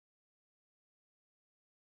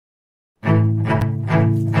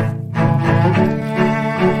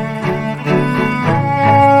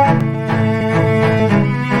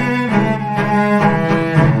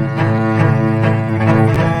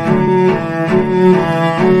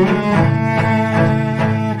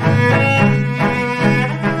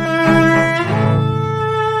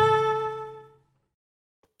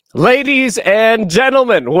Ladies and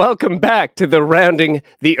gentlemen, welcome back to the Rounding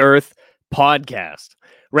the Earth podcast.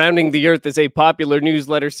 Rounding the Earth is a popular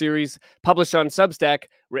newsletter series published on Substack,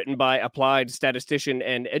 written by applied statistician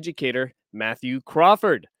and educator Matthew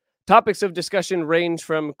Crawford. Topics of discussion range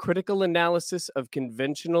from critical analysis of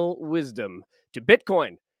conventional wisdom to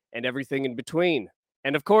Bitcoin and everything in between.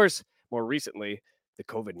 And of course, more recently, the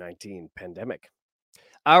COVID-19 pandemic.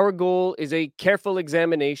 Our goal is a careful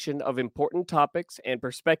examination of important topics and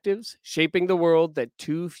perspectives shaping the world that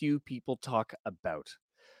too few people talk about.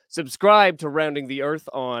 Subscribe to Rounding the Earth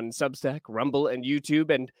on Substack, Rumble, and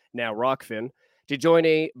YouTube, and now Rockfin, to join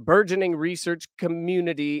a burgeoning research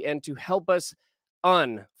community and to help us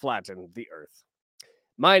unflatten the Earth.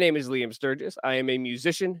 My name is Liam Sturgis. I am a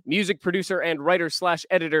musician, music producer, and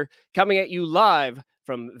writer/editor coming at you live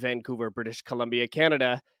from Vancouver, British Columbia,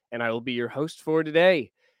 Canada, and I will be your host for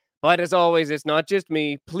today. But as always, it's not just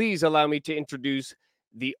me. Please allow me to introduce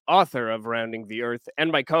the author of Rounding the Earth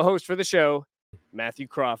and my co-host for the show, Matthew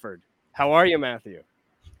Crawford. How are you, Matthew?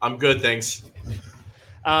 I'm good, thanks.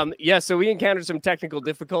 So we encountered some technical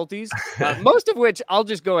difficulties, most of which I'll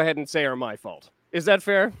just go ahead and say are my fault. Is that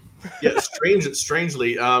fair? Yeah,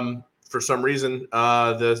 strangely, for some reason,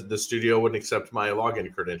 the studio wouldn't accept my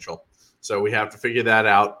login credential. So we have to figure that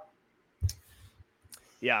out.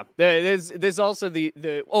 Yeah, there's also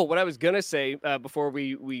what I was going to say before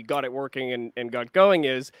we got it working and got going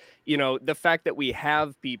is, the fact that we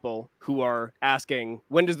have people who are asking,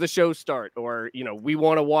 when does the show start? Or, we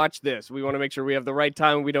want to watch this. We want to make sure we have the right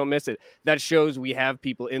time and we don't miss it. That shows we have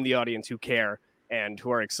people in the audience who care and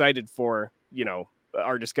who are excited for,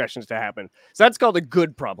 our discussions to happen. So that's called a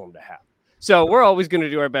good problem to have. So we're always going to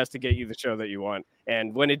do our best to get you the show that you want.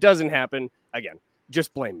 And when it doesn't happen, again,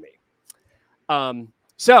 just blame me.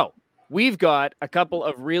 So we've got a couple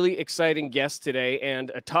of really exciting guests today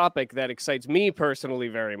and a topic that excites me personally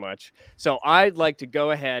very much. So I'd like to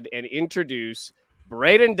go ahead and introduce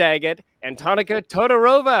Braeden Daggett and Tonika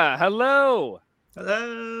Todorova. Hello.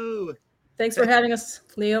 Hello. Thanks for having us,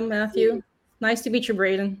 Liam, Matthew. Nice to meet you,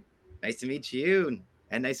 Braeden. Nice to meet you.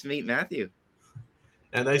 And nice to meet Matthew.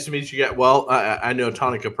 And nice to meet you. Well, I know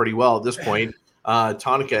Tonika pretty well at this point.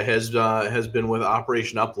 Tonika has been with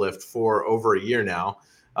Operation Uplift for over a year now.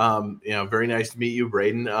 Very nice to meet you,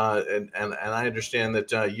 Braeden. And I understand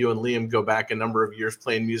that you and Liam go back a number of years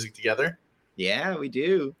playing music together. Yeah, we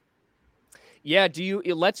do. Yeah,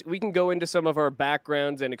 we can go into some of our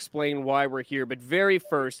backgrounds and explain why we're here. But very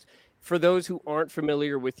first, for those who aren't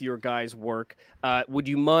familiar with your guys' work, would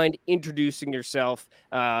you mind introducing yourself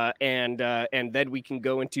and then we can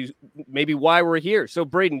go into maybe why we're here. So,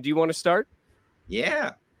 Braeden, do you want to start?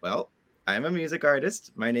 Yeah. Well, I'm a music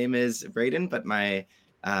artist. My name is Braeden, but my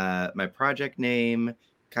project name,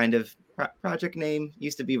 project name,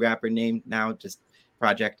 used to be rapper name, now just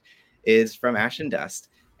project, is From Ash and Dust.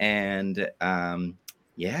 And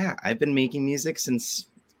I've been making music since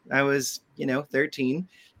I was, 13.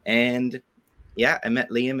 And yeah, I met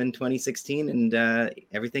Liam in 2016 and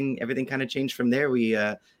everything kind of changed from there.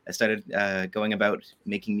 I started going about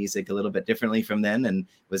making music a little bit differently from then and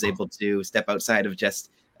was able to step outside of just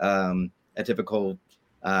a typical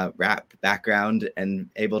rap background and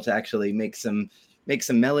able to actually make some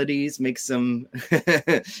melodies, add some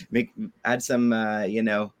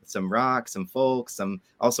some rock, some folk, some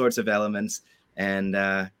all sorts of elements. And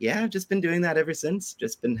I've just been doing that ever since.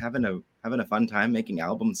 Just been having a fun time making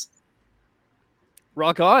albums.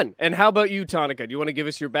 Rock on. And how about you, Tonika? Do you want to give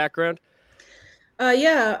us your background?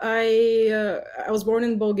 I was born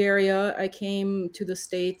in Bulgaria. I came to the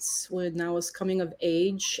States when I was coming of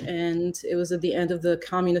age, and it was at the end of the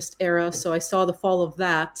communist era. So I saw the fall of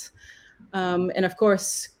that. And of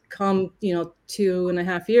course, come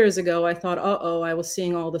 2.5 years ago, I thought, I was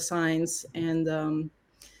seeing all the signs, and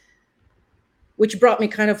which brought me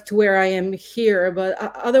kind of to where I am here. But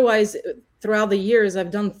otherwise, throughout the years, I've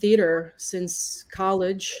done theater since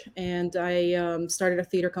college, and I started a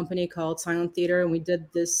theater company called Silent Theater, and we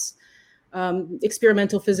did this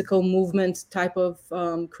experimental physical movement type of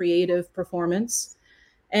creative performance.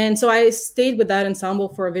 And so I stayed with that ensemble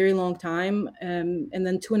for a very long time. And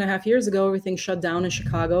then 2.5 years ago, everything shut down in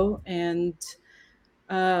Chicago. And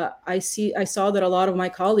I saw that a lot of my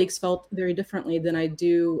colleagues felt very differently than I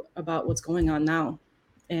do about what's going on now.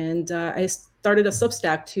 And I started a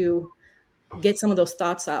Substack to get some of those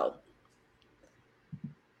thoughts out.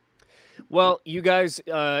 Well, you guys,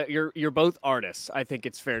 you're both artists. I think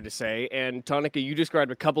it's fair to say. And Tonika, you described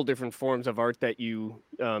a couple different forms of art that you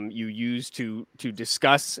use to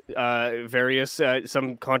discuss various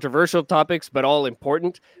some controversial topics, but all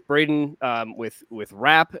important. Braeden with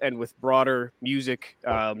rap and with broader music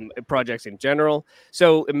projects in general.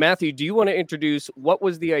 So, Matthew, do you want to introduce what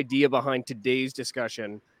was the idea behind today's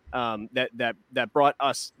discussion that brought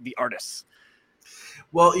us the artists?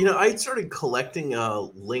 Well, I started collecting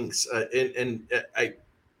links, and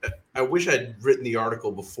I wish I'd written the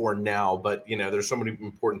article before now, but there's so many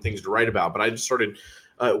important things to write about. But I just started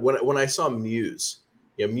when I saw Muse.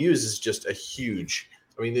 Muse is just a huge.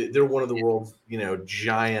 I mean, they're one of the world's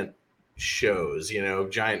giant shows,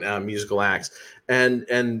 giant musical acts,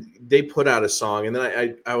 and they put out a song, and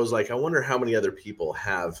then I was like, I wonder how many other people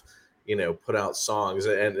have put out songs,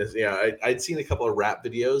 and I'd seen a couple of rap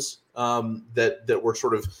videos that were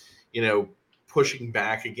sort of pushing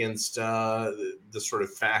back against the sort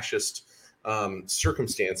of fascist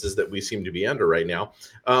circumstances that we seem to be under right now,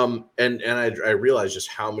 and I realized just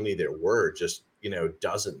how many there were, just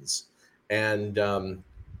dozens, and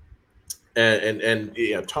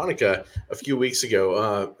Tonika a few weeks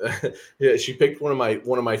ago, she picked one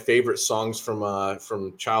of my favorite songs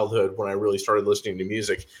from childhood when I really started listening to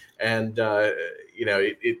music, and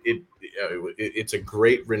it's a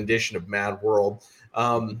great rendition of Mad World.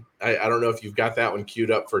 I don't know if you've got that one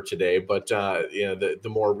queued up for today, but the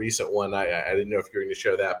more recent one, I didn't know if you were going to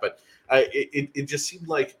show that, but it just seemed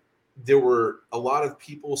like there were a lot of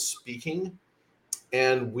people speaking.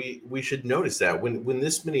 And we should notice that when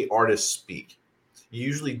this many artists speak, you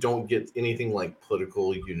usually don't get anything like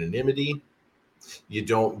political unanimity. You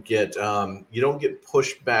don't get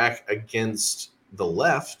pushed back against the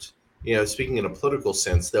left. Speaking in a political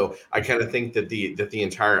sense, though, I kind of think that the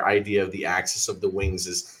entire idea of the axis of the wings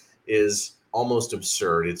is almost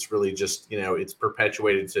absurd. It's really just it's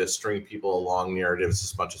perpetuated to string people along narratives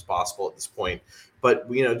as much as possible at this point.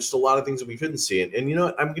 But just a lot of things that we couldn't see, and you know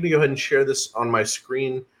what? I'm going to go ahead and share this on my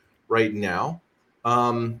screen right now.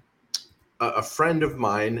 A friend of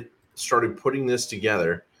mine started putting this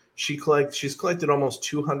together. She's collected almost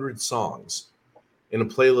 200 songs in a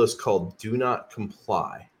playlist called "Do Not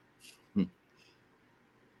Comply."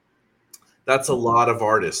 That's a lot of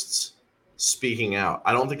artists speaking out.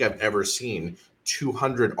 I don't think I've ever seen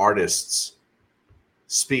 200 artists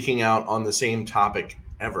speaking out on the same topic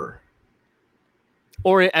ever.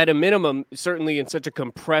 Or at a minimum, certainly in such a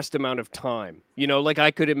compressed amount of time. Like I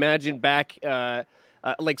could imagine back,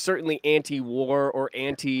 like certainly anti-war or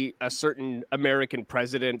anti a certain American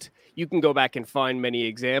president. You can go back and find many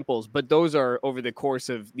examples, but those are over the course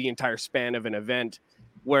of the entire span of an event.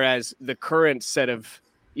 Whereas the current set of,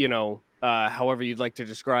 however you'd like to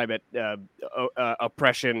describe it,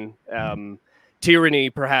 oppression, tyranny,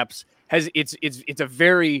 perhaps it's a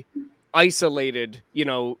very isolated,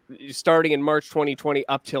 starting in March 2020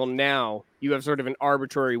 up till now, you have sort of an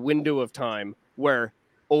arbitrary window of time where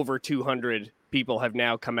over 200 people have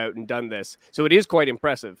now come out and done this. So it is quite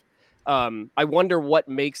impressive. I wonder what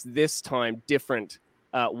makes this time different.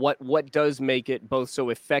 What does make it both so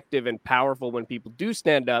effective and powerful when people do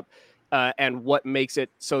stand up, and what makes it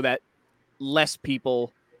so that less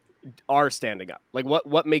people are standing up? Like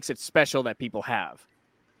what makes it special that people have?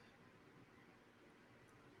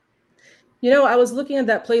 I was looking at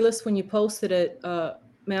that playlist when you posted it,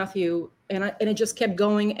 Matthew, and it just kept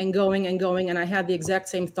going and going and going, and I had the exact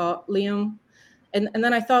same thought, Liam, and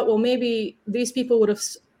then I thought, well, maybe these people would have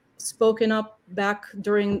spoken up back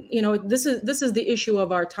during, this is the issue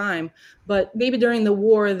of our time, but maybe during the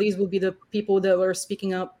war, these would be the people that were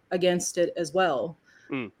speaking up against it as well.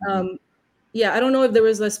 Yeah, I don't know if there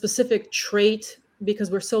was a specific trait because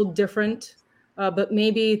we're so different, but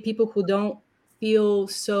maybe people who don't feel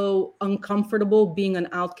so uncomfortable being an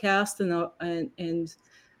outcast and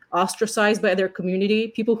ostracized by their community,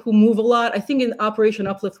 people who move a lot. I think in Operation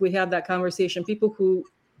Uplift, we had that conversation. People who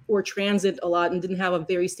were transit a lot and didn't have a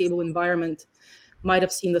very stable environment might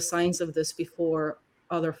have seen the signs of this before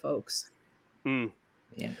other folks.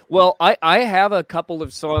 Yeah. Well, I have a couple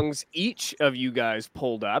of songs each of you guys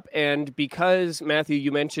pulled up, and because Matthew,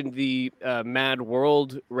 you mentioned the Mad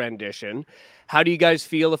World rendition, how do you guys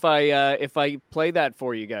feel if I play that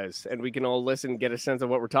for you guys and we can all listen, get a sense of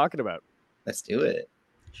what we're talking about? Let's do it.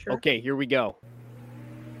 Sure. Okay, here we go.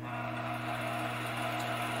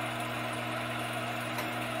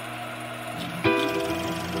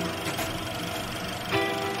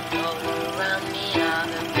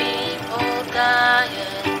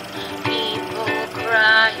 People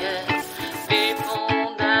crying,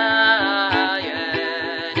 people dying.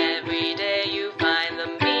 Every day you find the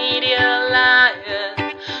media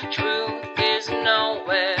lying. Truth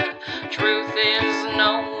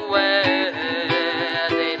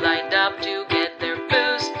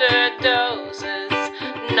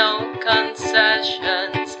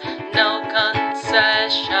concessions, no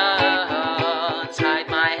concessions. Hide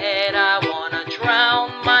my head, I wanna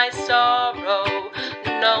drown my sorrow.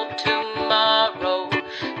 No tomorrow,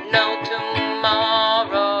 no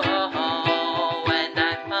tomorrow. And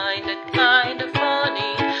I find it kind of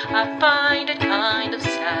funny, I find it kind of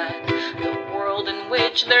sad. The world in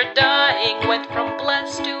which they're dying went from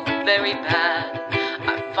blessed to very bad.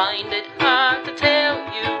 I find it hard to tell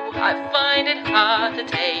you, I find it hard to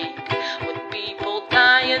take. When people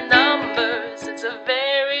die in numbers, it's a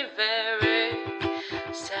very, very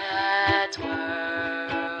sad world.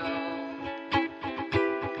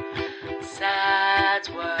 Sad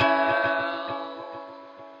world.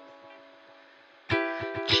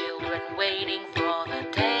 Children waiting for the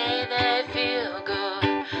day they feel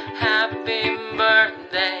good. Happy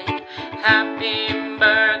birthday, happy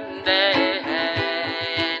birthday.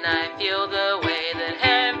 And I feel the way that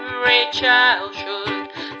every child should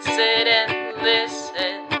sit and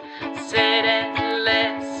listen, sit and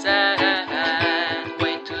listen.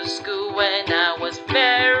 Went to school when I was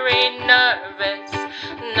very nervous.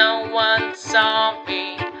 No one saw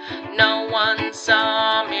me, no one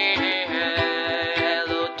saw me.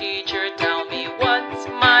 Hello teacher, tell me what's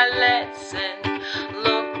my lesson.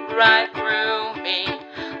 Look right through me,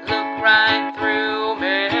 look right through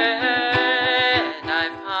me. And I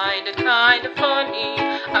find it kind of funny,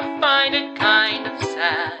 I find it kind of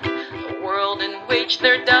sad. The world in which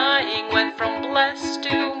they're dying went from blessed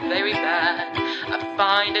to very bad. I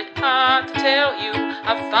find it hard to tell you,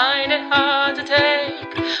 I find it hard to take.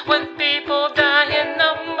 When people die in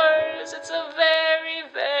numbers, it's a very,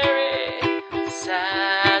 very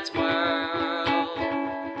sad world.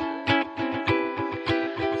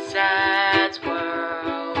 Sad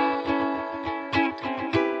world.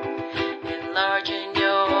 Enlarging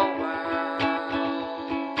your world.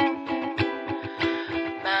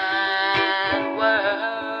 Mad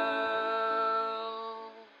world.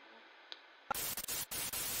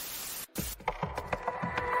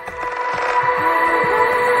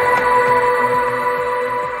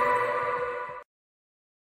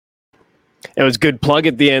 It was a good plug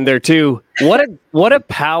at the end there too. What a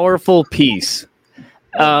powerful piece.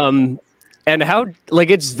 And how, like,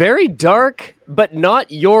 it's very dark, but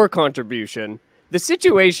not your contribution. The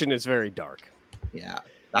situation is very dark. Yeah,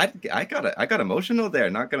 I got emotional there.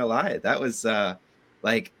 Not gonna lie, that was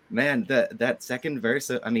like, man, that second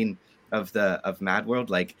verse. Of Mad World,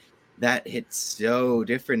 like that hit so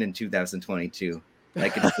different in 2022.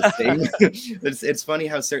 Like it's the same. it's funny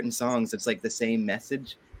how certain songs, it's like the same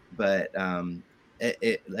message, but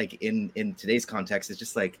it like in today's context, it's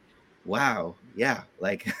just like, wow, yeah,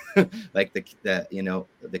 like like the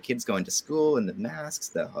the kids going to school and the masks,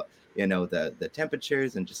 the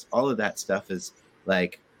temperatures and just all of that stuff is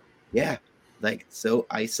like, yeah, like so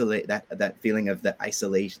isolate that feeling of the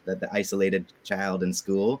isolation, the isolated child in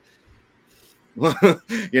school.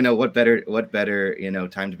 What better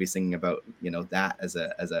time to be singing about that as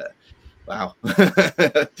a wow.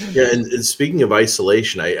 Yeah, and speaking of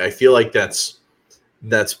isolation, I feel like that's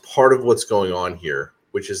part of what's going on here,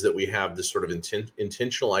 which is that we have this sort of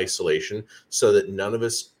intentional isolation so that none of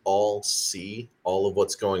us all see all of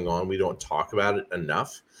what's going on. We don't talk about it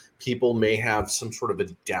enough. People may have some sort of a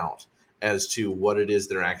doubt as to what it is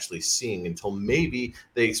they're actually seeing until maybe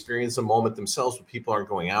they experience a moment themselves when people aren't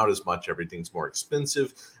going out as much. Everything's more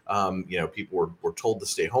expensive. People were told to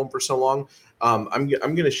stay home for so long. I'm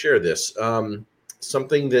going to share this.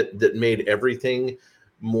 Something that made everything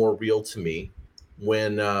more real to me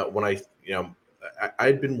when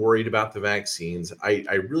I'd been worried about the vaccines.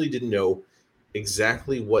 I really didn't know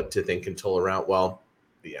exactly what to think until around,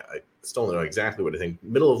 I still don't know exactly what to think.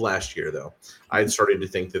 Middle of last year, though, I had started to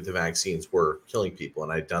think that the vaccines were killing people,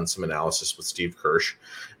 and I'd done some analysis with Steve Kirsch.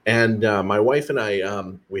 And my wife and I,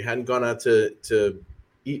 we hadn't gone out to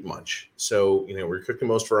eat much. So, we were cooking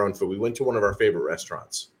most of our own food. We went to one of our favorite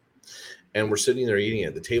restaurants, and we're sitting there eating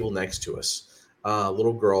at the table next to us. A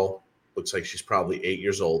little girl, looks like she's probably 8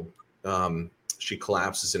 years old. She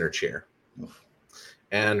collapses in her chair.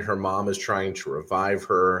 And her mom is trying to revive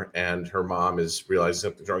her, and her mom is realizing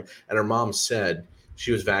something's wrong. And her mom said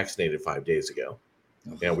she was vaccinated 5 days ago.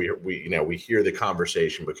 We hear the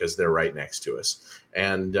conversation because they're right next to us.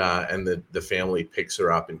 And the family picks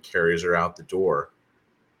her up and carries her out the door.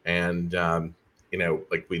 And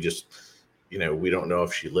we just, we don't know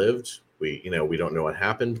if she lived. We don't know what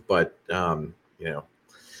happened. But when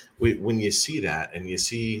you see that and you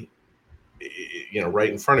see, right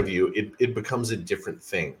in front of you, it becomes a different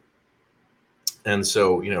thing. And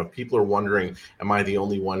so, if people are wondering, am I the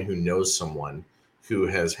only one who knows someone who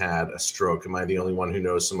has had a stroke? Am I the only one who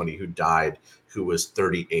knows somebody who died who was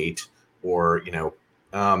 38? Or,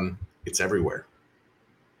 it's everywhere.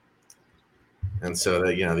 And so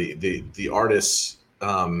that, the artists,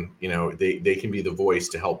 they can be the voice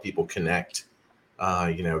to help people connect,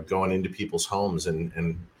 going into people's homes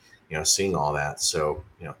and seeing all that. So,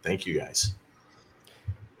 thank you guys.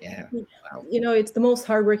 Yeah. Wow. It's the most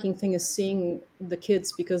heartbreaking thing is seeing the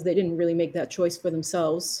kids because they didn't really make that choice for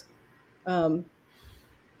themselves. And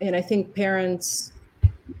I think parents,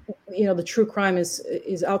 the true crime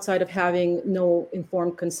is outside of having no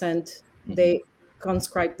informed consent. Mhm. They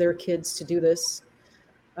conscribe their kids to do this.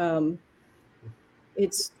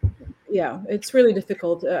 It's really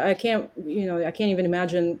difficult. I can't even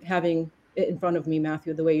imagine having it in front of me,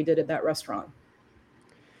 Matthew, the way you did at that restaurant.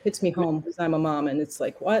 Hits me home because I'm a mom, and it's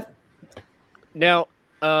like, what? Now,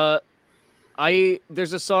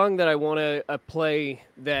 there's a song that I want to play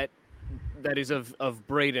that is of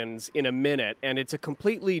Braeden's in a minute, and it's a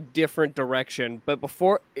completely different direction. But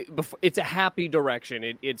before it's a happy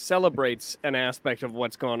direction. It celebrates an aspect of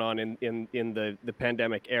what's gone on in the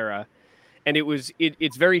pandemic era, and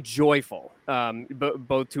it's very joyful,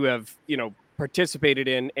 both to have participated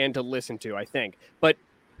in and to listen to, I think. But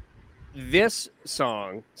this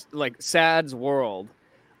song, like Sad's World,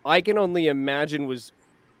 I can only imagine was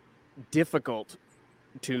difficult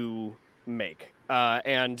to make.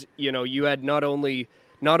 And you had not only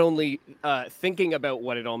thinking about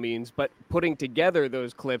what it all means, but putting together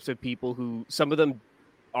those clips of people who, some of them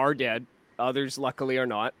are dead, others luckily are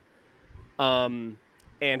not, and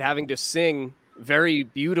having to sing very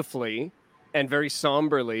beautifully and very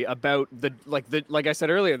somberly about like I said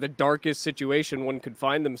earlier, the darkest situation one could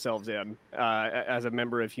find themselves in as a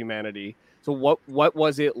member of humanity. So what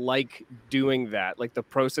was it like doing that, like the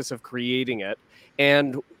process of creating it,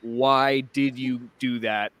 and why did you do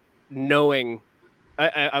that, knowing,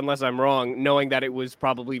 unless I'm wrong, knowing that it was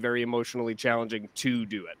probably very emotionally challenging to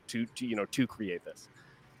do it, to create this?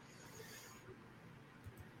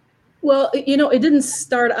 Well, it didn't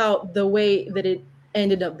start out the way that it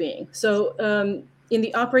ended up being. So in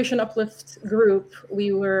the Operation Uplift group, we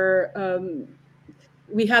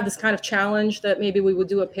had this kind of challenge that maybe we would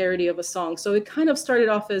do a parody of a song. So it kind of started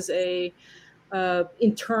off as a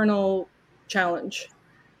internal challenge.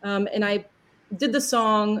 And I did the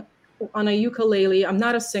song on a ukulele. I'm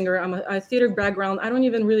not a singer. I'm a theater background. I don't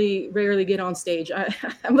even rarely get on stage.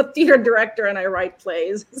 I'm a theater director and I write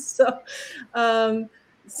plays. So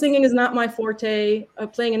singing is not my forte.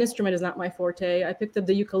 Playing an instrument is not my forte. I picked up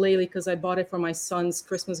the ukulele because I bought it for my son's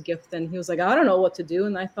Christmas gift, and he was like, "I don't know what to do."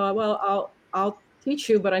 And I thought, well, I'll teach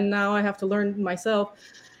you, but now I have to learn myself.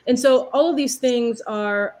 And so all of these things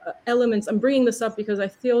are elements. I'm bringing this up because I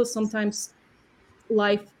feel sometimes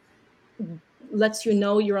life lets you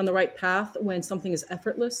know you're on the right path when something is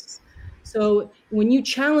effortless. So when you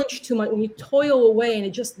challenge too much, when you toil away, and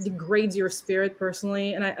it just degrades your spirit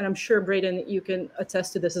personally, and I'm sure, Braeden, you can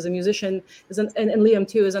attest to this as a musician, and Liam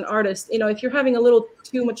too, as an artist, if you're having a little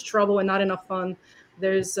too much trouble and not enough fun,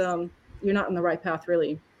 there's you're not on the right path,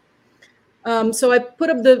 really. So I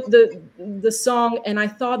put up the song, and I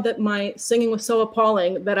thought that my singing was so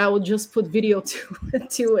appalling that I would just put video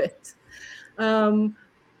to it. And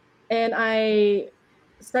I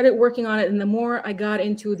started working on it, and the more I got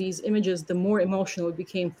into these images, the more emotional it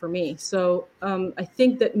became for me. So I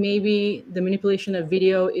think that maybe the manipulation of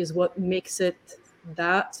video is what makes it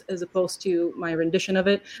that, as opposed to my rendition of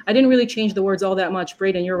it. I didn't really change the words all that much.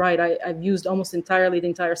 Braeden, you're right. I've used almost entirely the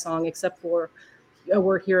entire song except for a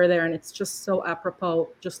word here or there, and it's just so apropos,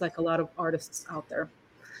 just like a lot of artists out there.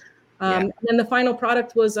 And then the final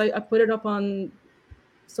product was I put it up on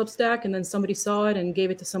Substack, and then somebody saw it and gave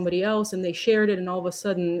it to somebody else, and they shared it, and all of a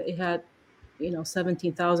sudden it had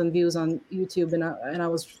 17,000 views on YouTube, and I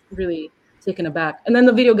was really taken aback. And then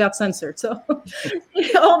the video got censored, so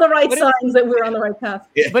all the right signs that we're on the right path.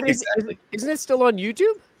 Yeah, but isn't it still on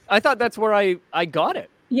YouTube? I thought that's where I got it.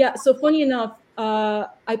 Yeah, so funny enough,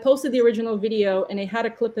 I posted the original video, and it had a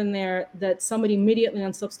clip in there that somebody immediately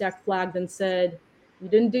on Substack flagged and said, "You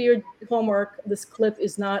didn't do your homework. This clip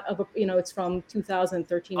is not of it's from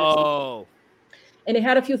 2013 or something." And it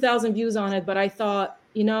had a few thousand views on it, but I thought,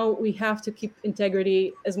 we have to keep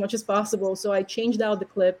integrity as much as possible. So I changed out the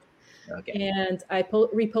clip, and I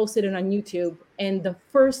reposted it on YouTube, and the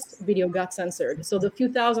first video got censored. So the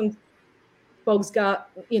few thousand folks got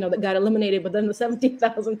eliminated, but then the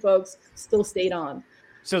 17,000 folks still stayed on.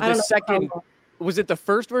 So the second, was it the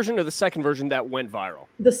first version or the second version that went viral?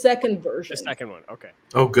 The second version. The second one. Okay.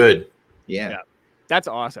 Oh, good. Yeah. That's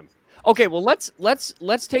awesome. Okay, well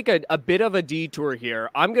let's take a bit of a detour here.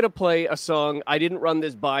 I'm gonna play a song. I didn't run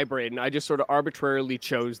this by Braeden. I just sort of arbitrarily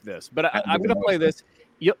chose this, but I'm gonna play this.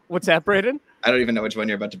 What's that, Braeden? I don't even know which one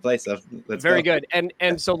you're about to play, so let's Very go. good.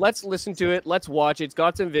 And so let's listen to it. Let's watch. It's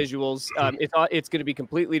got some visuals. It's going to be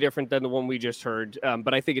completely different than the one we just heard,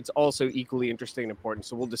 but I think it's also equally interesting and important.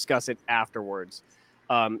 So we'll discuss it afterwards.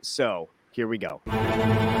 So here we go.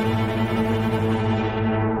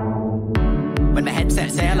 When my head set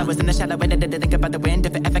sail, I was in the shallow end, I didn't think about the wind.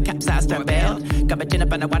 If it ever capsized or bailed, got my chin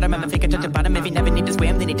up on the water, my finger touch the bottom. If you never need to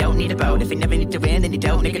swim, then you don't need a boat. If you never need to win, then you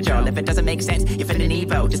don't need control. If it doesn't make sense, you're feeling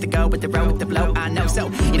evil. Just to go with the road, with the flow, I know. So,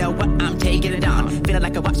 you know what, I'm taking it on. Feeling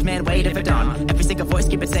like a watchman waiting for dawn. Every single voice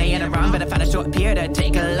keep it saying I'm wrong, but I found a short pier to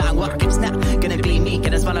take a long walk. It's not gonna be me,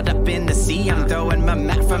 getting swallowed up in the sea. I'm throwing my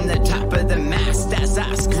mat from the top of the mast as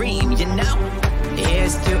I scream, you know.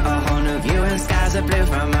 Here's to a whole new view and skies are blue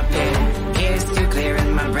from up here. Here's to clear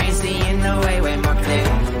in my brain, seeing the way more clear.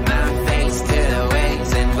 My face to the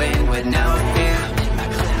waves and wind with no fear. I'm in my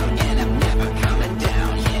cloud and I'm never coming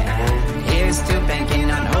down, yeah. Here's to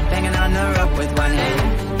banking on hope, hanging on the rope with one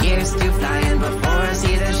hand. Here's to flying before I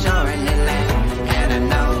see the shore and the land. And I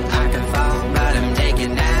know I can fall, but I'm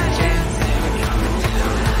taking that chance. Never coming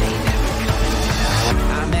down, I ain't never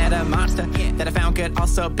coming down. I met a monster that I found could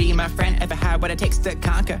also be my friend. If I had what it takes to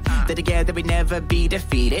conquer, that together we'd never be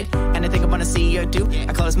defeated. Anything I wanna see you do,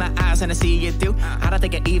 I close my eyes and I see you through. I don't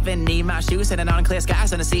think I even need my shoes, sitting on clear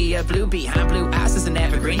skies and I see a blue. Behind blue eyes is an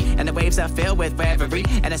evergreen, and the waves are filled with reverie.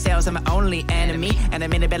 And the sails are my only enemy, and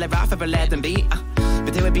I'm in a belly off if I let them be.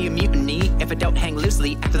 But there would be a mutiny if I don't hang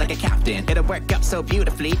loosely, acting like a captain. It'll work out so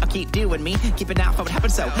beautifully. I'll keep doing me, keep an eye for what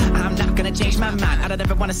happens. So I'm not gonna change my mind. I don't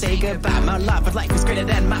ever wanna say goodbye. My love of life is greater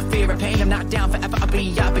than my fear of pain. I'm not down forever, I'll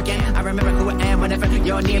be up again. I remember who I am whenever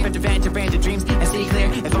you're near. But to venture into dreams and see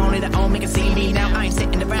clear. If only the only can see me now. I ain't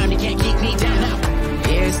sitting around, you can't keep me down now.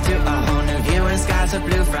 Here's to a whole new view and skies are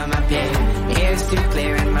blue from up here. Here's to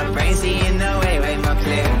clear in my brain, seeing the way more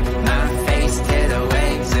clear. My face to the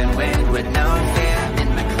waves and wind with no fear. I'm in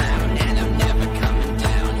my cloud and I'm never coming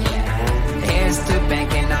down, yeah. Here's to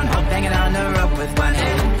banking on hope, hanging on the rope with one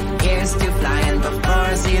hand. Here's to flying before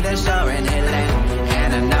I see the shore and it land.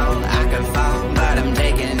 And I know I can fall, but I'm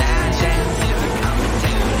taking that chance. Never coming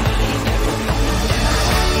down, I ain't never coming down,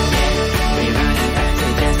 yeah. We running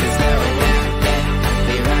faster just to slow it down, yeah.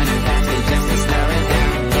 We running faster just to slow it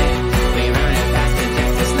down, yeah. We running faster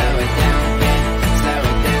just to slow it down, yeah.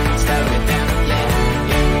 Slow it down, yeah,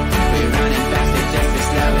 yeah. We running faster just to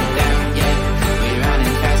slow it down, yeah. We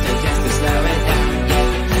running faster just to slow it down,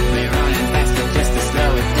 yeah. We running faster just to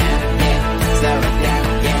slow it down, yeah. Slow it down,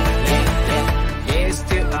 yeah, yeah, yeah. Here's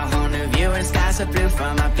to a whole new view and skies are blue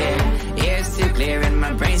from up here. Here's to clear in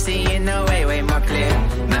my brain, seeing the way more clear.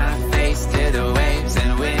 My face to the waves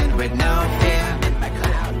and wind with no fear. I'm in my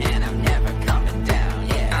cloud and I'm never coming down,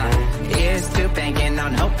 yeah. Here's to banking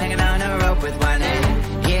on hope, hanging on a rope with one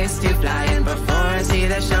hand. Here's to flying before I see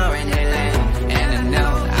the shore and hit land. And I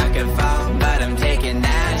know I can fall, but I'm taking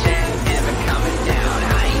that chance. Never coming down,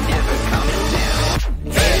 I ain't never coming down.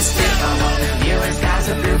 Here's to a whole new view and skies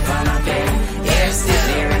are blue from up here. Here's to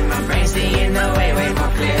clear in my brain, seeing the way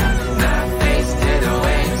more clear. My face to the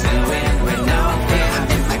waves and wind with no fear. I'm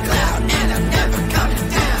in my cloud and I'm never coming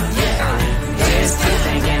down, yeah. Here's to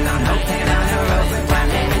thinking on hope, hanging on a rope with one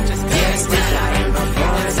hand. Here's to flying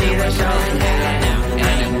before I see the shore and hit land.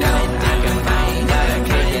 And I know I can find, but I'm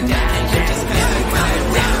taking that chance. Just never coming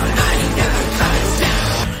down, I ain't never coming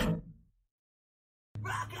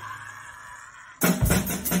down.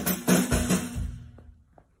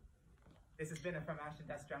 This has been a From Ash to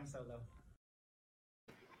Dust drum solo.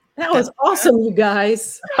 That was awesome, you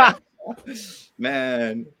guys.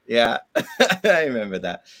 Man, yeah. I remember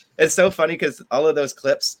that. It's so funny because all of those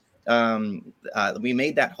clips, we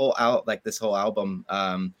made that whole this whole album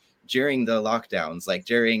during the lockdowns, like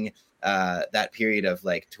during that period of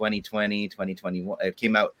like 2020, 2021. It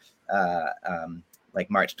came out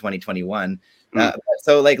like March 2021.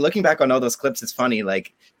 So like looking back on all those clips, it's funny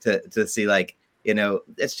like to see like, you know,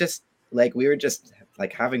 it's just like we were just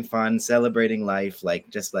like having fun, celebrating life, like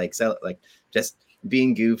just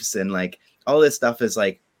being goofs, and like all this stuff is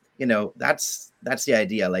like, you know, that's the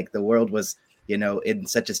idea. Like the world was, you know, in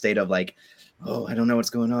such a state of like, oh, I don't know what's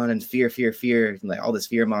going on, and fear, and like all this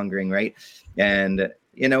fear mongering, right? And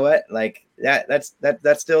you know what, like that's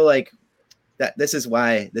still like that. This is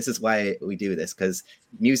why we do this, because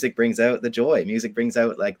music brings out the joy. Music brings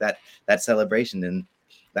out like that celebration, and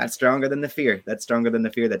that's stronger than the fear. That's stronger than the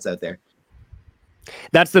fear that's out there.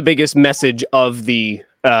 That's the biggest message of the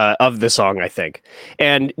song, I think.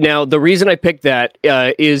 And now the reason I picked that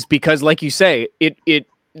is because, like you say, it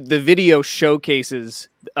the video showcases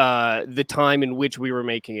the time in which we were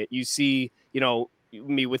making it. You see,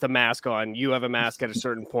 me with a mask on. You have a mask at a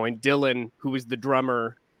certain point. Dylan, who was the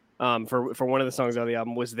drummer for one of the songs on the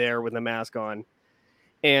album, was there with a mask on.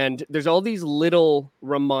 And there's all these little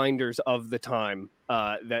reminders of the time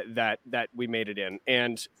that we made it in.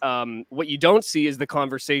 And what you don't see is the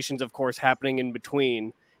conversations, of course, happening in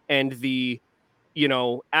between, and the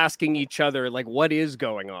asking each other like what is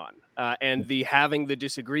going on, and the having the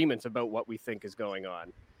disagreements about what we think is going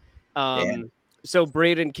on. So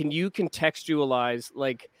Braeden, can you contextualize,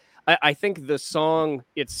 like, I think the song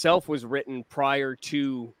itself was written prior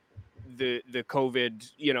to the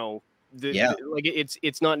COVID, like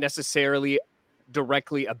it's not necessarily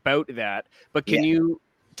directly about that, but can you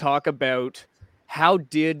talk about how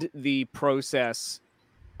did the process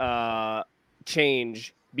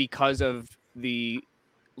change because of the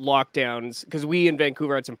lockdowns? Because we in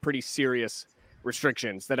Vancouver had some pretty serious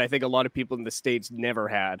restrictions that I think a lot of people in the States never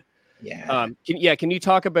had. Can you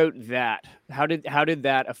talk about that? How did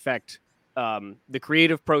that affect the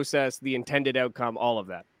creative process, the intended outcome, all of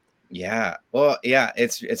that? Yeah. Well, yeah,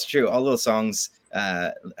 it's true. All those songs,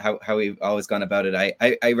 how we've always gone about it.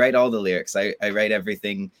 I write all the lyrics. I write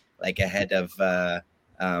everything like ahead of time,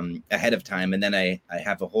 and then I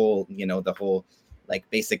have the whole like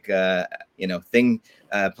basic thing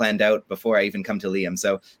planned out before I even come to Liam.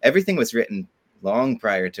 So everything was written long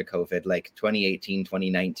prior to COVID, like 2018,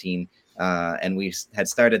 2019, and we had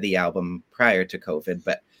started the album prior to COVID.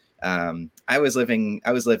 But I was living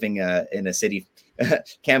in a city.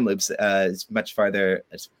 Kamloops is much farther.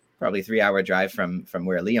 It's probably 3-hour drive from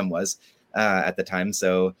where Liam was at the time.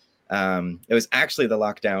 So it was actually the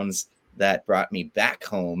lockdowns that brought me back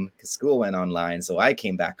home because school went online. So I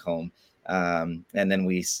came back home, and then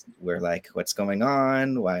we were like, "What's going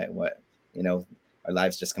on? Why? What? Our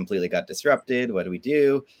lives just completely got disrupted. What do we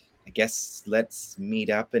do? I guess let's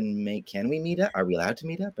meet up and can we meet up? Are we allowed to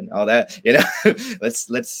meet up and all that?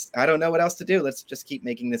 Let's, I don't know what else to do. Let's just keep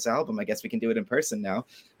making this album. I guess we can do it in person now.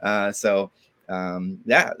 That's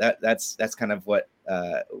kind of what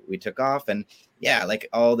we took off. And yeah, like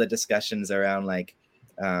all the discussions around like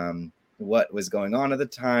what was going on at the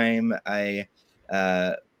time. I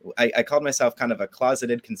called myself kind of a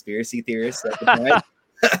closeted conspiracy theorist at the time.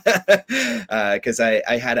 Because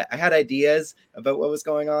I had ideas about what was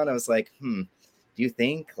going on. I was like, do you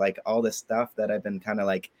think like all this stuff that I've been kind of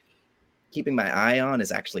like keeping my eye on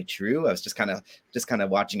is actually true? I was just kind of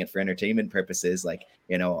watching it for entertainment purposes, like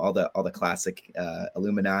all the classic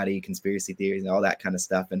Illuminati conspiracy theories and all that kind of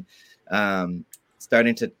stuff. And I'm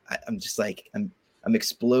just like I'm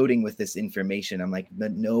exploding with this information. I'm like,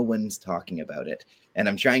 but no one's talking about it. And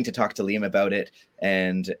I'm trying to talk to Liam about it.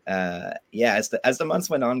 And as the months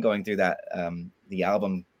went on going through that, the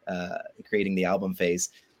album, creating the album phase,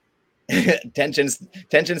 tensions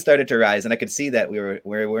started to rise. And I could see that we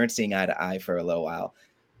weren't seeing eye to eye for a little while.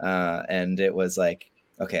 And it was like,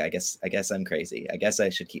 okay, I guess I'm crazy. I guess I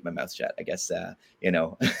should keep my mouth shut. I guess,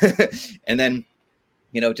 and then,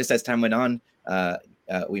 just as time went on,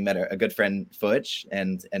 we met a good friend, Fudge,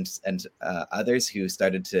 and others who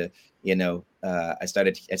started to, I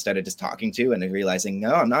started just talking to and realizing,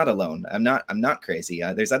 no, I'm not alone. I'm not crazy.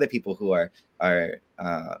 There's other people who are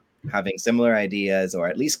having similar ideas, or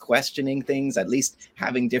at least questioning things, at least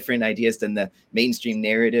having different ideas than the mainstream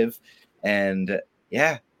narrative. And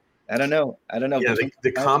I don't know. Yeah,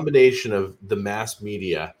 the combination of the mass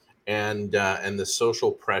media and the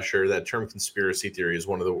social pressure. That term conspiracy theory is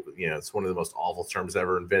one of the it's one of the most awful terms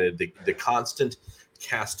ever invented. The constant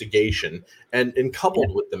castigation and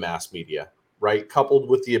coupled with the mass media, right? Coupled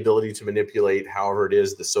with the ability to manipulate however it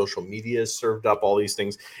is the social media has served up all these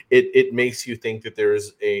things, it makes you think that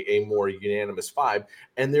there's a more unanimous vibe,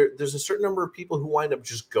 and there's a certain number of people who wind up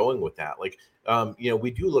just going with that. Like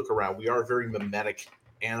we do look around. We are very mimetic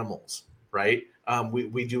animals, right?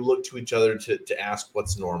 We do look to each other to ask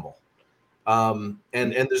what's normal. And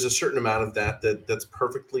there's a certain amount of that's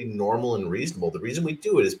perfectly normal and reasonable. The reason we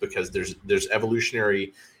do it is because there's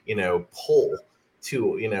evolutionary, pull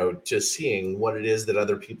to seeing what it is that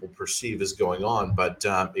other people perceive as going on. But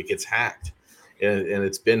it gets hacked, and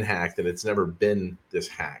it's been hacked, and it's never been this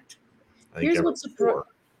hacked. Here's what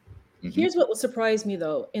surprised me,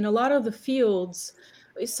 though. In a lot of the fields,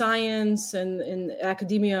 science and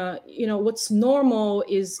academia, what's normal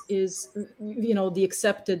is the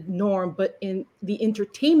accepted norm. But in the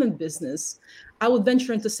entertainment business, I would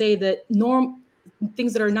venture into say that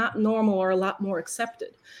things that are not normal are a lot more accepted.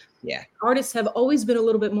 Yeah, artists have always been a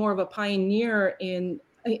little bit more of a pioneer in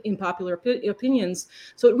popular opinions.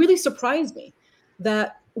 So it really surprised me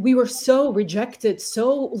that we were so rejected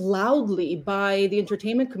so loudly by the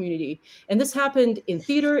entertainment community. And this happened in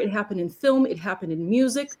theater, it happened in film, it happened in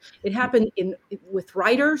music, it happened with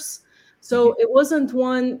writers. So it wasn't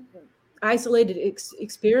one isolated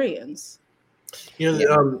experience. You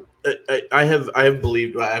know, I have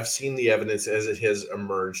believed, I've seen the evidence as it has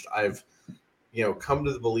emerged. I've, come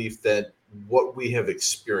to the belief that what we have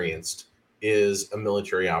experienced is a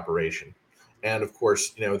military operation. And of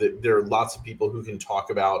course, there are lots of people who can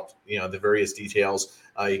talk about, the various details.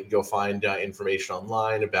 You can go find information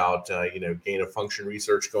online about, gain of function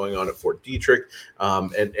research going on at Fort Detrick,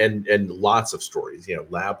 and lots of stories,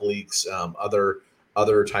 lab leaks,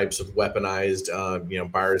 other types of weaponized,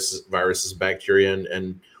 viruses, bacteria,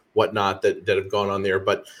 and whatnot that have gone on there.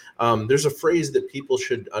 But there's a phrase that people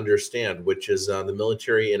should understand, which is the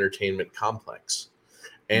military entertainment complex.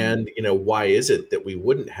 And, why is it that we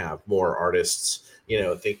wouldn't have more artists,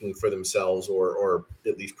 thinking for themselves or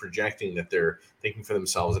at least projecting that they're thinking for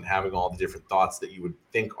themselves and having all the different thoughts that you would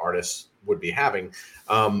think artists would be having?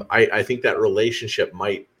 I think that relationship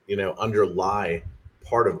might, underlie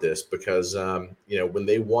part of this because, when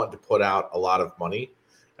they want to put out a lot of money,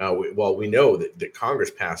 we know that Congress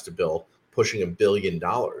passed a bill pushing $1 billion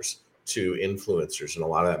to influencers, and a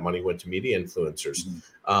lot of that money went to media influencers,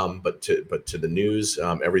 but to the news,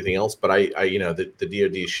 everything else. But the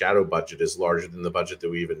DoD's shadow budget is larger than the budget that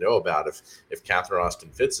we even know about. If Catherine Austin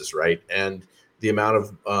Fitts is right, and the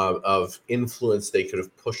amount of influence they could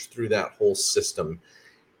have pushed through that whole system,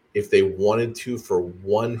 if they wanted to, for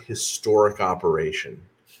one historic operation,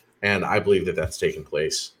 and I believe that that's taken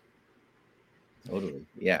place. Totally.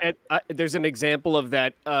 Yeah. And there's an example of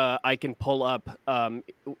that I can pull up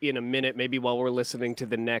in a minute, maybe while we're listening to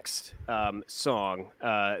the next song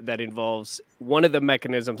that involves one of the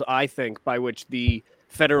mechanisms, I think, by which the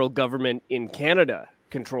federal government in Canada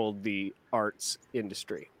controlled the arts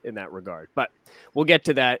industry in that regard. But we'll get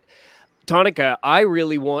to that. Tonika, I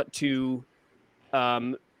really want to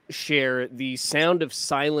share the Sound of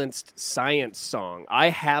Silenced Science song. I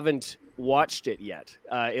haven't watched it yet.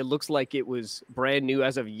 It looks like it was brand new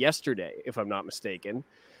as of yesterday, if I'm not mistaken.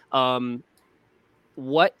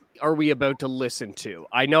 What are we about to listen to?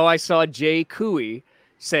 I know I saw Jay Cooey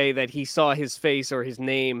say that he saw his face or his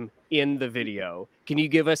name in the video. Can you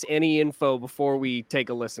give us any info before we take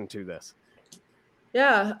a listen to this?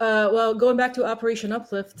 Yeah, well, going back to Operation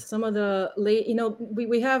Uplift, some of the late,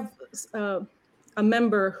 we have a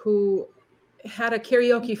member who had a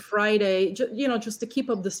karaoke Friday, just to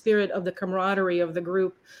keep up the spirit of the camaraderie of the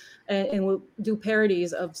group, and we'll do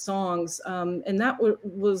parodies of songs. And that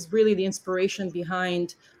was really the inspiration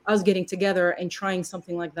behind us getting together and trying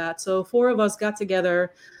something like that. So 4 of us got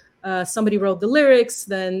together. Somebody wrote the lyrics,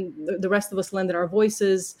 then the rest of us lended our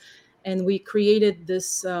voices, and we created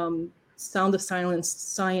this Sound of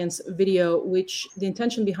Silenced Science video, which the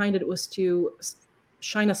intention behind it was to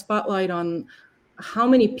shine a spotlight on how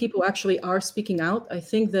many people actually are speaking out. I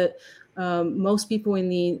think that most people in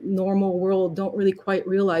the normal world don't really quite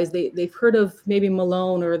realize they've heard of maybe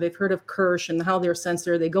Malone, or they've heard of Kirsch and how they're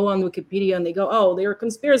censored. They go on Wikipedia and they go, oh, they are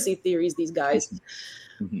conspiracy theories, these guys.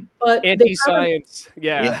 But anti-science.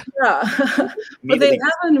 Yeah. But they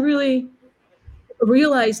haven't really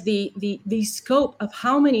realized the scope of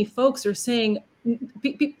how many folks are saying,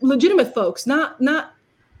 legitimate folks,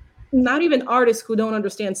 not even artists who don't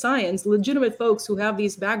understand science, legitimate folks who have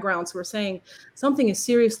these backgrounds who are saying something is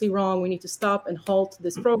seriously wrong. We need to stop and halt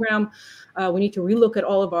this program. We need to relook at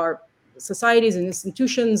all of our societies and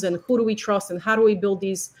institutions, and who do we trust, and how do we build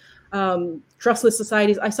these trustless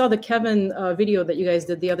societies. I saw the Kevin video that you guys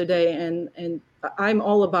did the other day, and I'm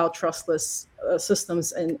all about trustless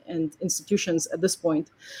systems and institutions at this point.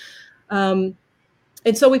 And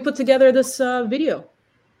so we put together this video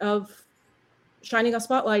of shining a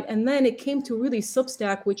spotlight, and then it came to really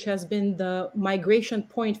Substack, which has been the migration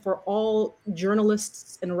point for all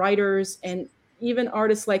journalists and writers, and even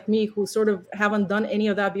artists like me who sort of haven't done any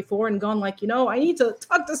of that before and gone like, I need to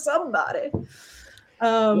talk to somebody.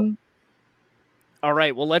 All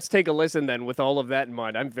right, well, let's take a listen then with all of that in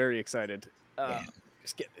mind. I'm very excited.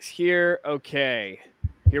 Just get this here. Okay,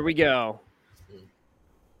 here we go.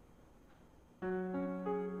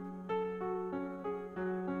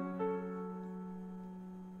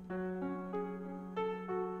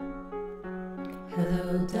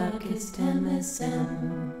 Hello, darkest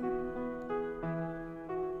MSM.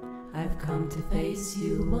 I've come to face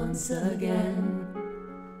you once again,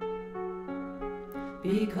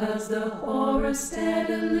 because the horror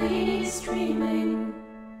steadily streaming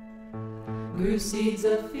grew seeds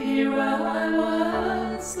of fear while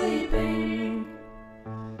I was sleeping,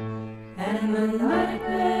 and the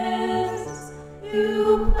nightmares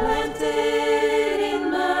you planted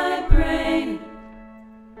in my brain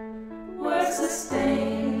were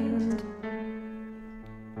sustained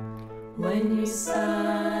when you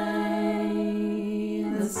sigh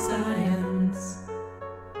the science.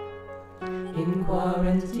 In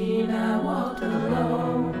quarantine I walked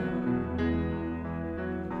alone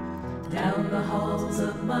down the halls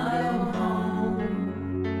of my own home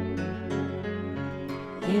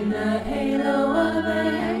in the halo of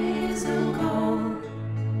a hazel cone.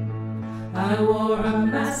 I wore a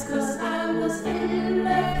mask 'cause I was in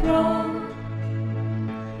their throne.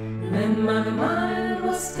 Then my mind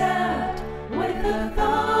was stabbed with the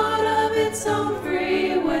thought of its own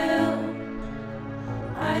free will.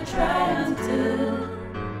 I tried until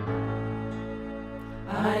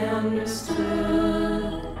I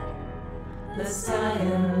understood the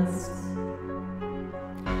science.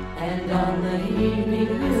 And on the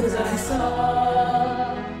evening news I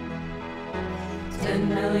saw 10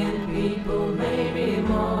 million people, maybe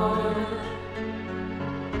more.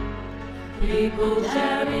 People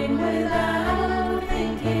chatting without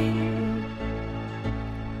thinking.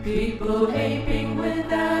 People aping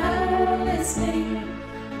without listening.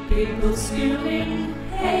 People spewing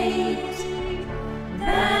hate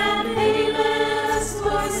that famous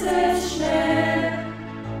voices share.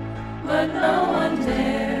 But no one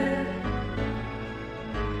dared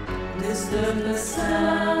disturb the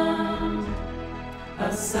sound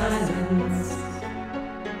of silence.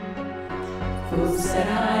 Who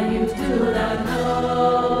said you do not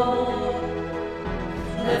know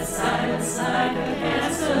that silence like a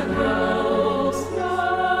cancer grows?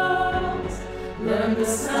 Learn the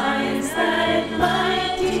science that it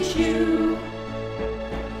might teach you.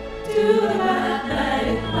 Do the math that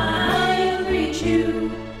it might reach you.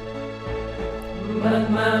 But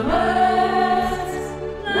my words,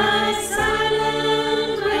 like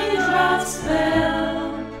silent raindrops,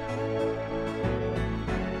 fell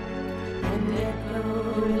and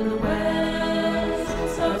echoed in the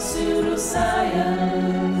wells of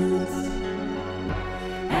pseudoscience.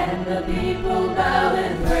 And the people bowed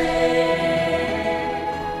and prayed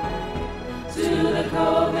to the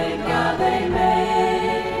COVID God they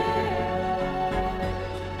made.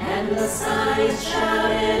 And the science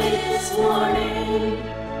shouted its warning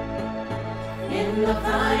in the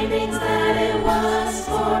findings that it was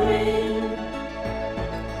forming.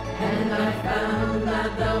 And I found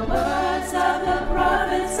that the words of the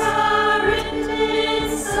prophets are written in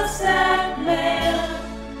Substack mail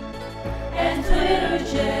and Twitter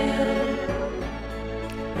jail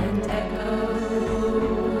and echoes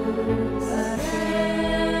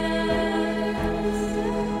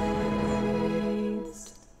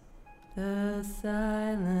against the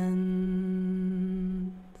silence.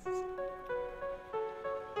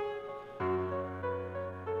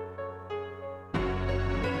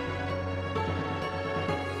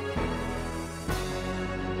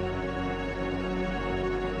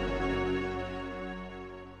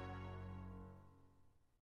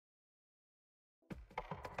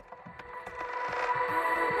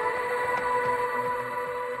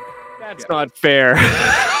 That's not fair.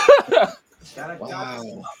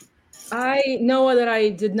 Wow. I know that I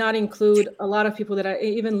did not include a lot of people that I,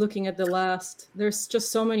 even looking at the last, there's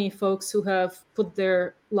just so many folks who have put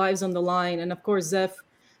their lives on the line. And of course, Zeph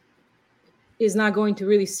is not going to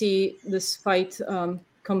really see this fight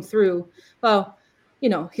come through. Well, you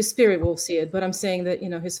know, his spirit will see it, but I'm saying that, you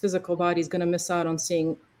know, his physical body is going to miss out on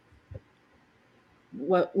seeing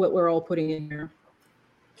what we're all putting in here.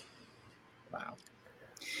 Wow.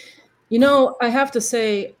 You know, I have to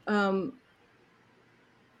say,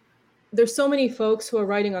 there's so many folks who are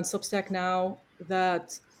writing on Substack now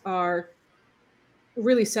that are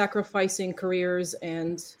really sacrificing careers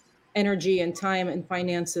and energy and time and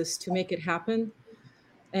finances to make it happen.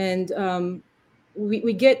 And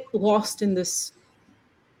we get lost in this.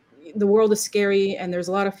 The world is scary and there's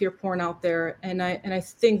a lot of fear porn out there. And I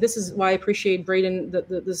think this is why I appreciate Braeden,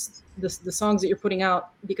 the songs that you're putting out,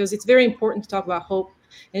 because it's very important to talk about hope.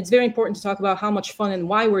 And it's very important to talk about how much fun and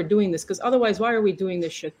why we're doing this, because otherwise, why are we doing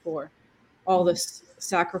this shit for? All this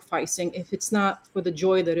sacrificing if it's not for the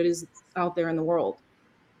joy that it is out there in the world.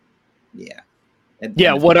 Yeah.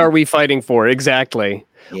 Yeah, what are we fighting for? Exactly.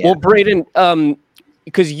 Yeah. Well, Braeden,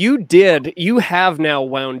 because you have now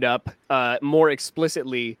wound up more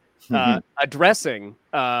explicitly addressing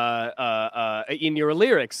in your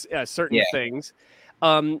lyrics certain things.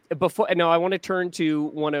 Before now, I want to turn to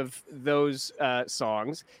one of those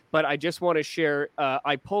songs, but I just want to share.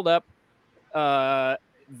 I pulled up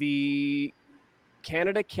the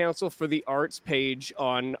Canada Council for the Arts page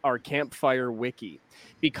on our Campfire wiki,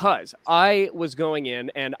 because I was going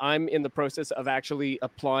in and I'm in the process of actually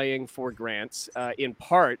applying for grants, in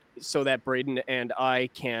part so that Braeden and I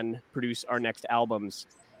can produce our next albums.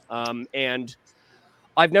 And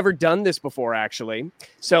I've never done this before, actually.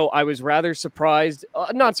 So I was rather surprised,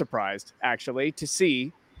 not surprised, actually, to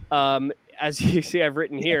see, as you see, I've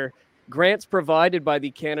written here, grants provided by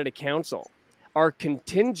the Canada Council are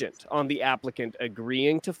contingent on the applicant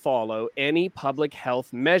agreeing to follow any public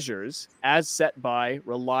health measures as set by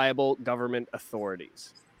reliable government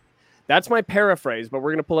authorities. That's my paraphrase, but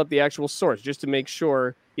we're going to pull up the actual source just to make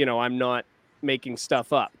sure, I'm not making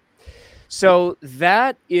stuff up. So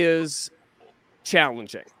that is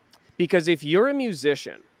challenging, because if you're a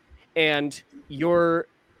musician and you're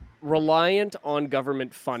reliant on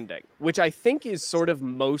government funding, which I think is sort of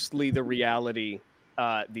mostly the reality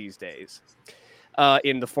these days,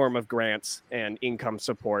 in the form of grants and income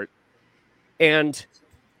support, and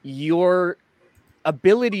your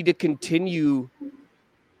ability to continue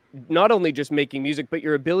not only just making music, but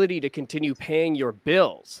your ability to continue paying your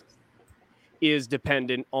bills is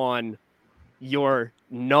dependent on your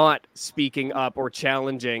not speaking up or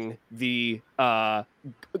challenging the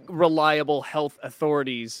reliable health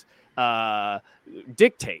authorities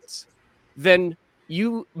dictates, then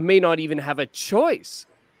you may not even have a choice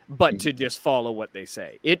but to just follow what they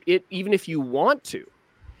say. It even if you want to,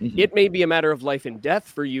 it may be a matter of life and death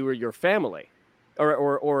for you or your family,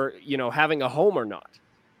 or having a home or not.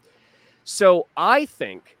 So I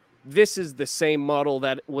think this is the same model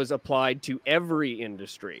that was applied to every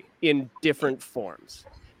industry in different forms,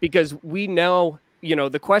 because we now,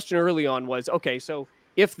 the question early on was, okay, so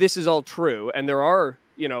if this is all true and there are,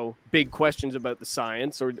 big questions about the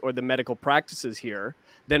science or the medical practices here,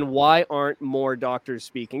 then why aren't more doctors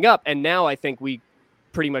speaking up? And now I think we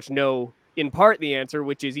pretty much know in part the answer,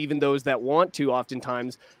 which is even those that want to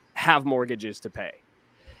oftentimes have mortgages to pay,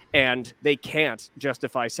 and they can't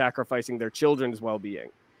justify sacrificing their children's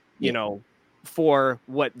well-being, for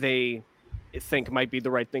what they think might be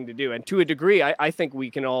the right thing to do. And to a degree, I think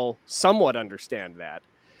we can all somewhat understand that.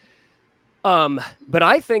 But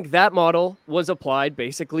I think that model was applied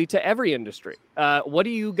basically to every industry. What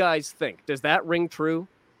do you guys think? Does that ring true?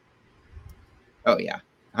 Oh yeah,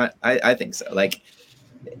 I think so. Like,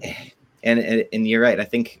 and you're right. I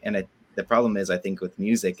think, the problem is, I think with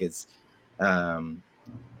music is,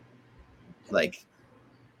 like,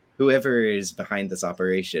 whoever is behind this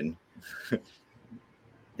operation,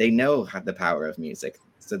 they know the power of music,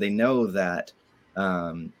 so they know that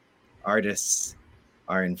artists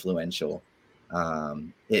are influential.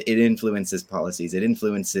 It influences policies. It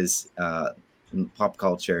influences pop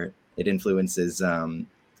culture. It influences,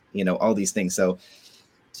 all these things. So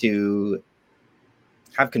to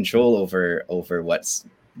have control over what's,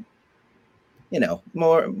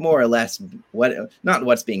 more or less not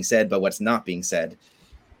what's being said, but what's not being said.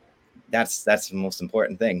 That's the most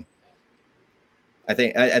important thing. I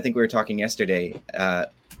think we were talking yesterday.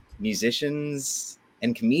 Musicians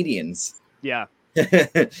and comedians. Yeah.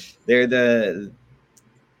 they're the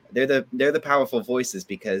powerful voices,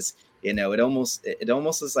 because it almost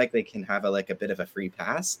is like they can have a bit of a free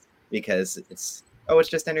pass, because it's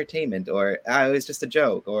just entertainment, or it was just a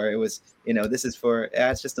joke, or it was this is for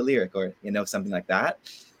it's just a lyric, or something like that.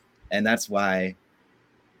 And that's why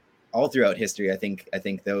all throughout history, I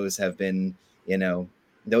think those have been,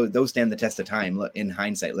 those stand the test of time. In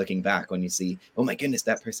hindsight, looking back, when you see, oh my goodness,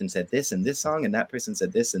 that person said this in this song, and that person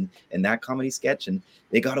said this in that comedy sketch, and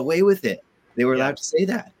they got away with it. They were allowed to say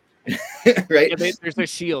that. Right? Yeah, there's a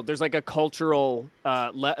shield. There's like a cultural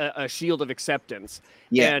a shield of acceptance.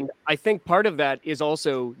 Yeah. And I think part of that is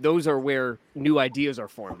also, those are where new ideas are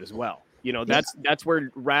formed as well. That's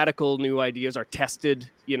where radical new ideas are tested.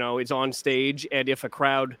 It's on stage, and if a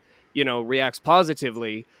crowd reacts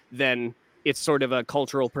positively, then it's sort of a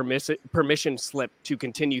cultural permission slip to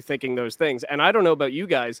continue thinking those things. And I don't know about you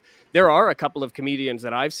guys, there are a couple of comedians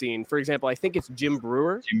that I've seen. For example, I think it's Jim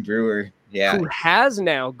Brewer. Yeah. Who has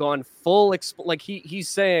now gone full, he's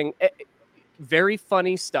saying very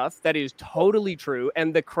funny stuff that is totally true,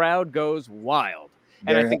 and the crowd goes wild.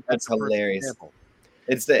 And I think that's hilarious.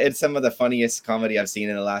 It's some of the funniest comedy I've seen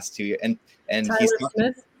in the last 2 years. And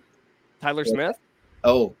Tyler Smith?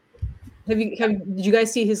 Oh. Did you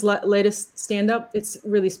guys see his latest stand-up? It's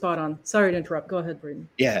really spot on. Sorry to interrupt. Go ahead, Braeden.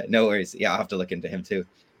 Yeah, no worries. Yeah, I'll have to look into him too.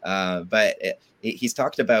 But he's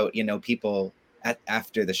talked about, people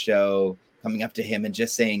after the show coming up to him and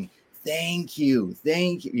just saying, thank you,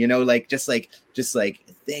 just like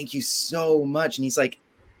thank you so much. And he's like,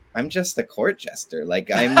 I'm just a court jester.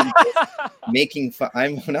 Like I'm just making fun.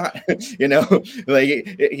 I'm not, you know,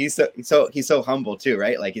 like he's so humble too,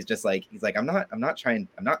 right? Like he's like I'm not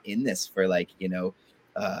in this for like, you know,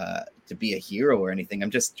 to be a hero or anything.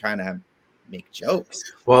 I'm just trying to make jokes.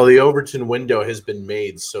 Well, the Overton window has been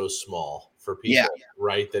made so small for people, Yeah.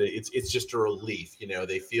 right? That it's just a relief. You know,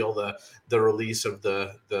 they feel the release of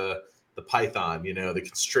the python, you know, the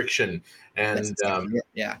constriction, and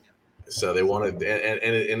yeah. so they want to,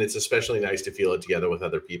 and it's especially nice to feel it together with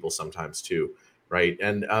other people sometimes too, right?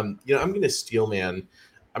 And you know, I'm going to steel man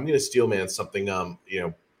something. You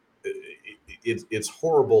know, it's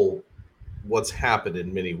horrible what's happened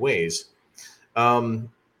in many ways. I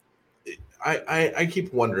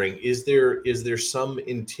keep wondering, is there some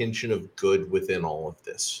intention of good within all of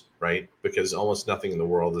this, right? Because almost nothing in the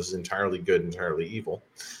world is entirely good, entirely evil.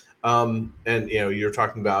 And you know, you're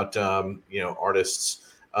talking about you know, artists,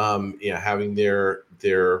 you know, having their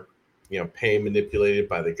you know, pay manipulated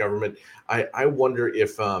by the government. I wonder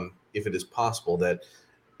if it is possible that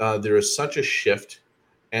there is such a shift,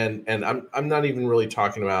 and I'm not even really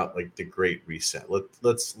talking about like the Great Reset.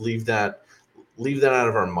 Let's leave that out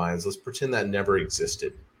of our minds. Let's pretend that never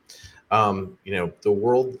existed. You know, the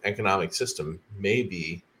world economic system may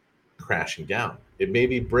be crashing down. It may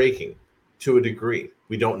be breaking to a degree.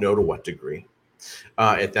 We don't know to what degree.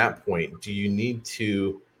 At that point, do you need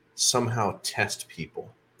to somehow test people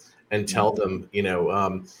and tell them, you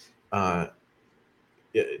know,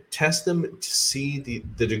 test them to see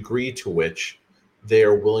the degree to which they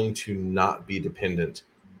are willing to not be dependent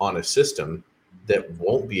on a system that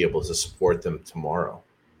won't be able to support them tomorrow?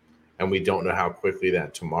 And we don't know how quickly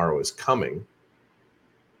that tomorrow is coming.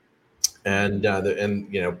 And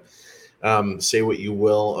you know, say what you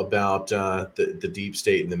will about the deep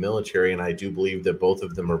state and the military, and I do believe that both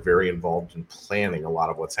of them are very involved in planning a lot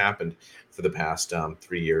of what's happened for the past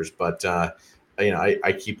 3 years. But you know,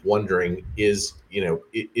 I keep wondering, is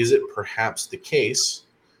it perhaps the case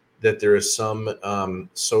that there is some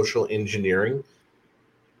social engineering,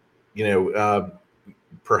 you know,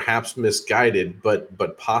 perhaps misguided,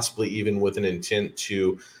 but possibly even with an intent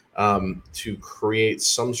to create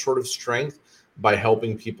some sort of strength by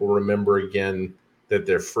helping people remember again that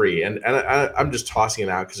they're free. And I'm just tossing it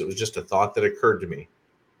out because it was just a thought that occurred to me.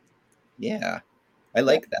 Yeah, I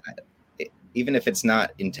like that. Even if it's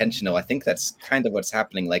not intentional, I think that's kind of what's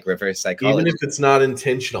happening, like reverse psychology. Even if it's not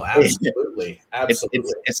intentional, absolutely.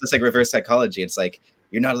 It's just like reverse psychology. It's like,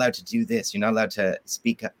 you're not allowed to do this. You're not allowed to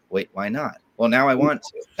speak up. Wait, why not? Well, now I want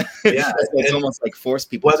to. Yeah, it's almost like force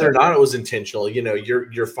people. Whether or not it was intentional, you know,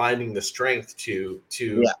 you're finding the strength to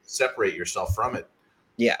separate yourself from it.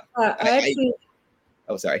 Yeah.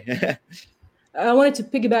 Oh, sorry. I wanted to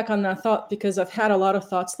piggyback on that thought because I've had a lot of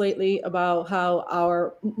thoughts lately about how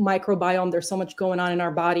our microbiome, there's so much going on in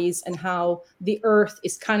our bodies, and how the earth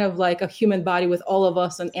is kind of like a human body with all of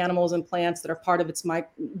us and animals and plants that are part of its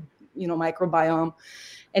microbiome,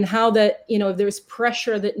 and how that, you know, if there's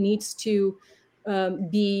pressure that needs to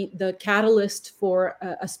be the catalyst for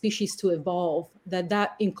a species to evolve,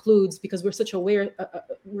 that includes, because we're such aware,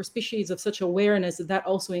 we're species of such awareness, that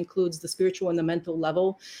also includes the spiritual and the mental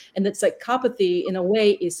level. And that psychopathy in a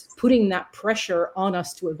way is putting that pressure on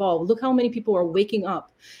us to evolve. Look how many people are waking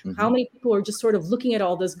up. Mm-hmm. How many people are just sort of looking at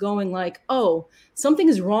all this going like, oh, something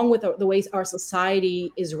is wrong with the ways our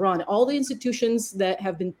society is run. All the institutions that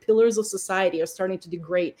have been pillars of society are starting to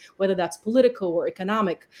degrade, whether that's political or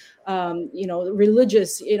economic, you know,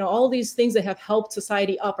 religious, you know, all these things that have helped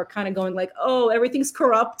society up are kind of going like, oh, everything's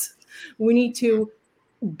corrupt. We need to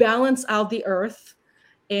balance out the earth.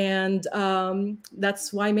 And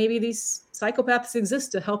that's why maybe these psychopaths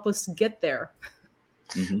exist, to help us get there.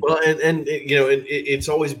 Mm-hmm. Well, and you know, it's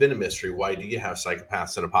always been a mystery. Why do you have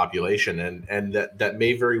psychopaths in a population? And that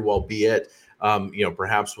may very well be it. You know,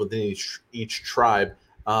 perhaps within each tribe,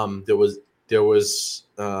 there was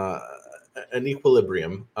an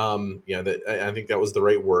equilibrium. You know, that I think that was the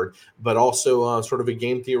right word, but also sort of a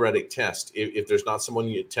game theoretic test. If there's not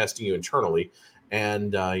someone testing you internally,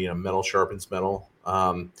 and you know, metal sharpens metal.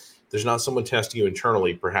 There's not someone testing you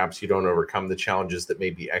internally, perhaps you don't overcome the challenges that may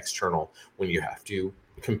be external when you have to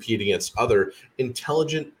compete against other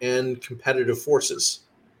intelligent and competitive forces.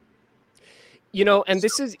 You know, and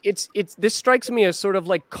this strikes me as sort of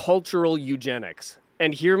like cultural eugenics.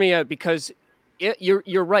 And hear me out, because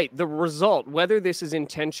you're right. The result, whether this is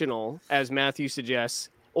intentional, as Matthew suggests,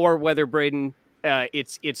 or whether Braeden,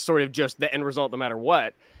 it's sort of just the end result, no matter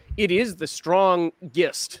what, it is the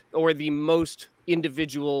strongest or the most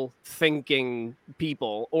individual thinking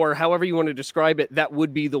people, or however you want to describe it, that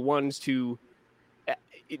would be the ones to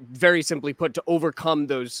very simply put, to overcome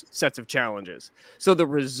those sets of challenges. So the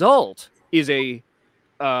result is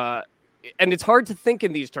and it's hard to think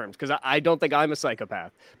in these terms because I don't think I'm a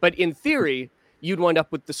psychopath, but in theory, you'd wind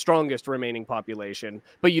up with the strongest remaining population,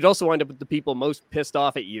 but you'd also wind up with the people most pissed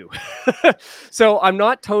off at you. So I'm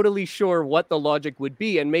not totally sure what the logic would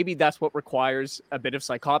be, and maybe that's what requires a bit of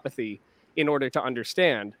psychopathy in order to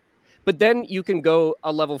understand. But then you can go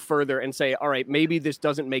a level further and say, all right, maybe this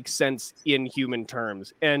doesn't make sense in human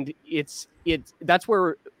terms. And that's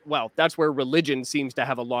where religion seems to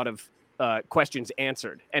have a lot of questions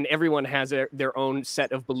answered. And everyone has their own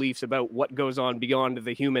set of beliefs about what goes on beyond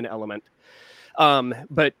the human element.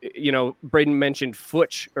 But, Braeden mentioned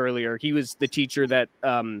Futch earlier. He was the teacher that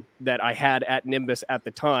I had at Nimbus at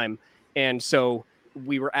the time. And so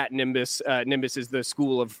we were at Nimbus. Nimbus is the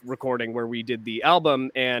school of recording where we did the album.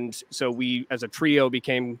 And so we, as a trio,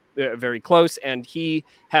 became very close. And he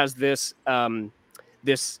has this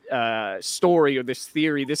story, or this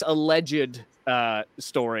theory, this alleged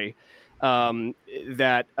story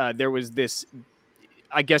that there was this,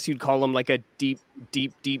 I guess you'd call him like a deep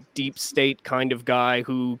state kind of guy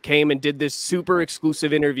who came and did this super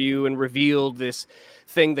exclusive interview and revealed this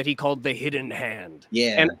thing that he called the hidden hand.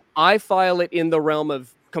 Yeah. And I file it in the realm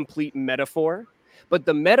of complete metaphor, but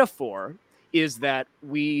the metaphor is that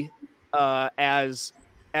we, as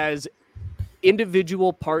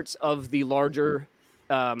individual parts of the larger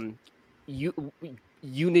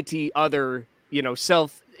unity, other,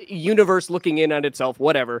 self universe looking in at itself,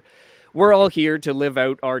 whatever, we're all here to live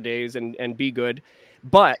out our days and be good.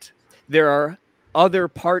 But there are other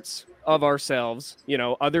parts of ourselves,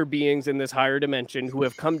 other beings in this higher dimension who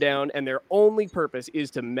have come down, and their only purpose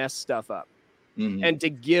is to mess stuff up and to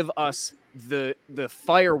give us the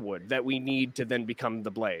firewood that we need to then become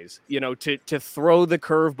the blaze, to throw the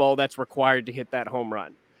curveball that's required to hit that home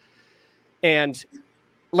run. And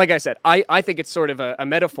like I said, I think it's sort of a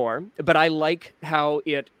metaphor, but I like how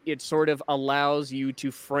it sort of allows you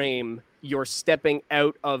to frame your stepping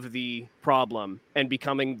out of the problem and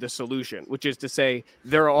becoming the solution, which is to say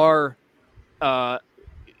there are,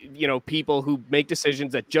 people who make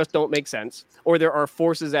decisions that just don't make sense, or there are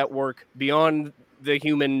forces at work beyond the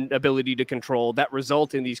human ability to control that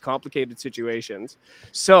result in these complicated situations.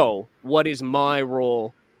 So what is my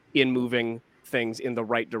role in moving things in the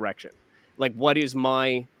right direction? Like, what is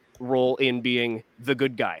my role in being the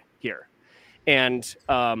good guy here? And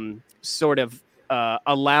sort of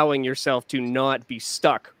allowing yourself to not be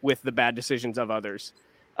stuck with the bad decisions of others.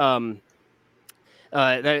 That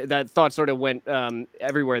thought sort of went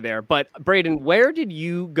everywhere there. But Braeden, where did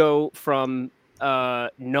you go from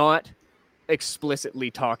not explicitly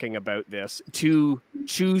talking about this to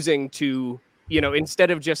choosing to, instead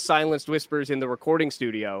of just silenced whispers in the recording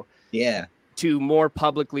studio, to more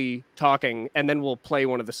publicly talking? And then we'll play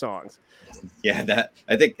one of the songs. Yeah, that,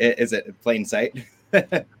 I think, is it Plain Sight?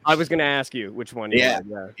 I was going to ask you which one. Yeah.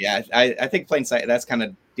 I think Plain Sight, that's kind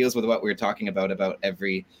of deals with what we were talking about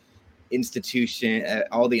every institution,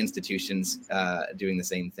 all the institutions doing the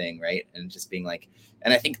same thing, right? And just being like,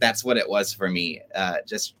 and I think that's what it was for me,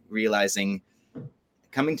 just realizing,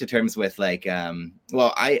 coming to terms with like,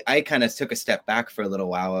 I kind of took a step back for a little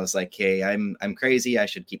while. I was like, hey, I'm crazy. I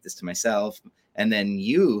should keep this to myself. And then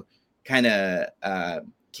you kind of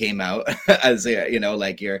came out as,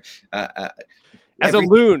 like you're as a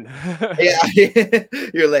loon. Yeah.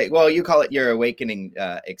 You're like, well, you call it your awakening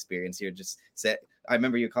experience. You're just I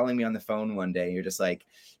remember you calling me on the phone one day. You're just like,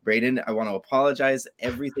 Braeden, I want to apologize.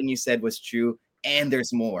 Everything you said was true, and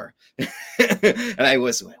there's more. And I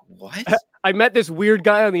was like, what? I met this weird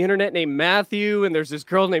guy on the internet named Matthew, and there's this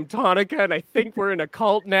girl named Tonika, and I think we're in a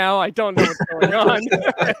cult now. I don't know what's going on.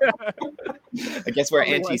 I guess we're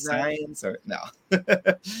anti-science, or no.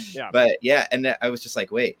 Yeah. But yeah, and I was just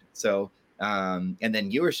like, wait. So, and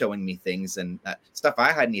then you were showing me things and stuff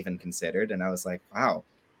I hadn't even considered, and I was like, wow,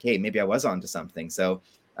 okay, maybe I was onto something. So,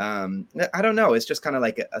 I don't know. It's just kind of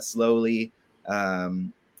like a slowly,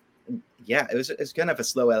 it's kind of a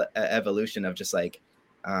slow evolution of just like,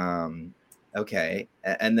 okay.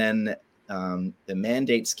 And then the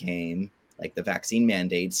mandates came, like the vaccine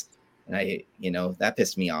mandates, and I, that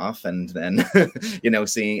pissed me off. And then,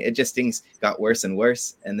 seeing it, just things got worse and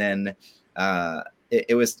worse. And then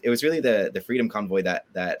it was really the Freedom Convoy that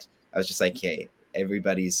I was just like, hey,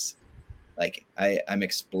 everybody's like, I'm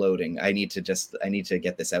exploding. I need to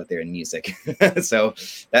get this out there in music. So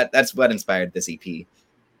that's what inspired this EP.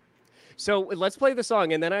 So let's play the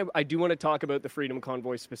song, and then I do want to talk about the Freedom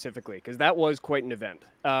Convoy specifically, because that was quite an event.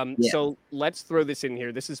 So let's throw this in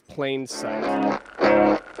here. This is Plain Sight.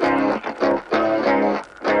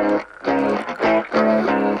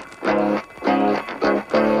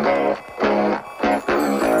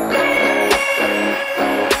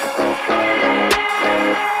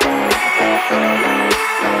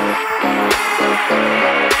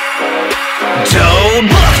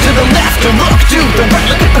 the right.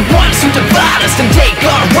 Look at the ones who divide us and take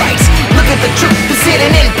our rights. Look at the truth that's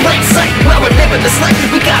hidden in plain sight. While we're living this life,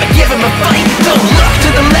 we gotta give them a fight. Don't look to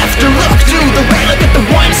the left or look to the right. Look at the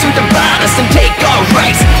ones who divide us and take our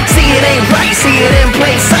rights. See it ain't right, see it in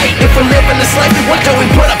plain sight. If we're living this life, why don't we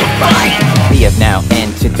put up a fight? We have now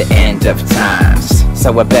entered the end of times,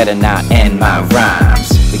 so I better not end my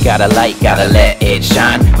rhymes. We got a light, gotta let it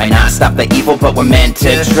shine. Might not stop the evil, but we're meant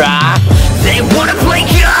to try. They wanna play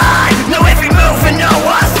God, know every move and know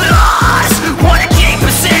our thoughts. Wanna keep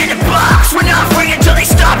us in a box, we're not free until they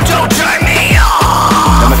stop, don't turn me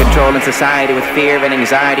off. No more controlling society with fear and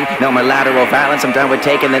anxiety. No more lateral violence, I'm done with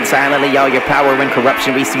taking it silently. All your power and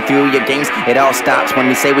corruption, we see through your games. It all stops when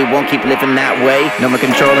we say we won't keep living that way. No more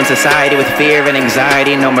controlling society with fear and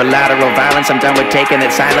anxiety. No more lateral violence, I'm done with taking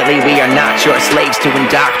it silently. We are not your slaves to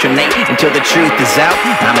indoctrinate. Until the truth is out,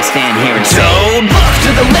 I'ma stand here and say, don't look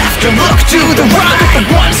to the left or look to the right. Look at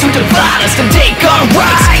the ones who divide us and take our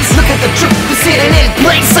rights. Look at the truth that's hidden in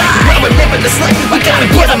plain sight. While we're living this life, we gotta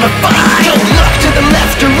give them a fight. Don't look to the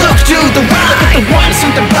left or look to the right. Look at the ones who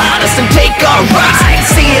divide us and take our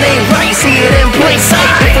rights. See it ain't right, see it in plain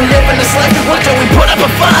sight. If we're living this life, why don't we put up a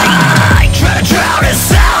fight? Try to drown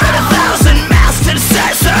us out in 1,000 mouths to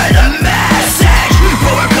censor the message,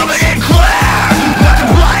 but we're coming in clear. Our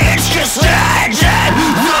compliance just ended.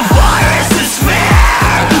 The virus is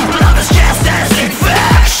fair. Love is just as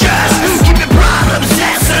infectious. Keep your problems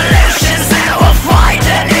and solutions, and we'll find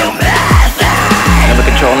a new method. no more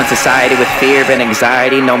controlling society with fear and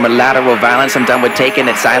anxiety. No more lateral violence, I'm done with taking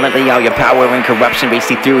it silently. All your power and corruption, we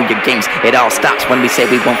see through your games. It all stops when we say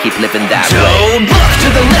we won't keep living that way. Don't look to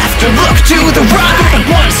the left or look to the right. Look at the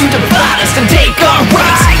ones who divide us and take our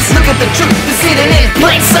rights. Look at the truth that's hidden in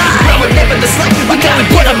plain sight. While we're living this life, we gotta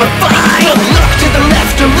give them a fight. Don't look to the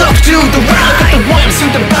left or look to the right. Look at the ones who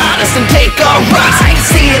divide us and take our rights.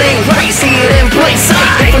 See it ain't right, see it in plain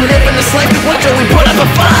sight. If we're living this life, why don't we put up a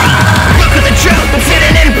fight? Look at the truth that's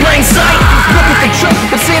hidden in plain sight. Look at the truth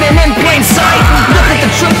that's hidden in plain sight. Look at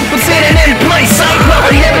the truth that's hidden in plain sight. While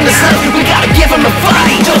we're living this life, we gotta give them a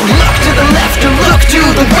fight. Don't look to the left or look to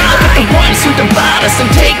the right. Look at the ones who divide us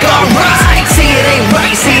and take our rights. See it ain't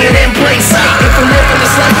right, see it in plain sight. If we're living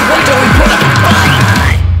this life, why don't we put up a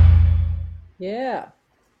fight? Yeah.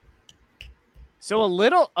 So a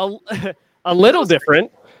little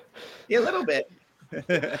different. Yeah, a little bit.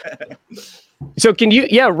 So can you,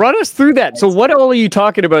 run us through that? So what all are you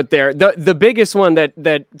talking about there? The biggest one that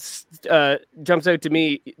jumps out to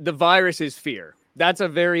me, the virus is fear. That's a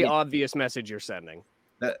very obvious message you're sending.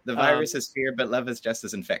 The virus is fear, but love is just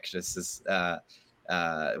as infectious. Is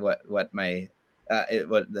what the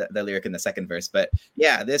lyric in the second verse. But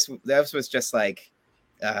yeah, this was just like,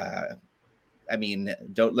 I mean,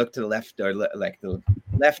 don't look to the left or like the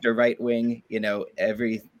left or right wing. You know,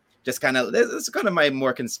 just kind of, this is kind of my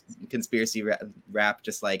more conspiracy rap.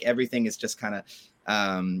 Just like everything is just kind of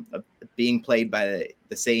being played by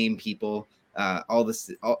the same people.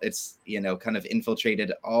 It's, you know, kind of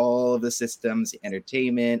infiltrated all of the systems: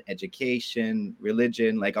 entertainment, education,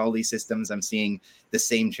 religion, like all these systems. I'm seeing the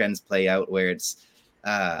same trends play out where it's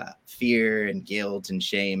fear and guilt and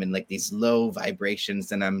shame and like these low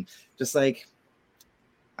vibrations. And I'm just like,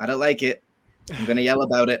 I don't like it. I'm gonna yell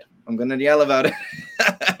about it.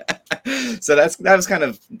 So that was kind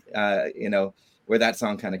of you know, where that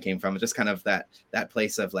song kind of came from. Just kind of that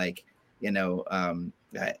place of like, you know,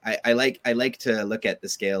 I like to look at the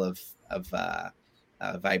scale of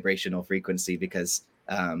vibrational frequency, because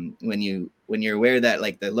when you're aware that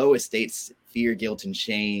like the lowest states, fear, guilt, and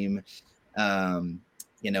shame,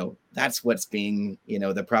 you know, that's what's being, you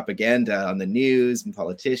know, the propaganda on the news and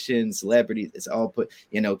politicians, celebrities, it's all put,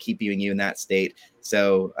 you know, keeping you in that state.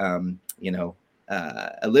 So, you know,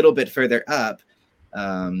 a little bit further up,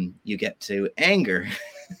 you get to anger.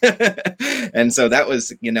 And so that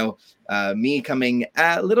was, you know, me coming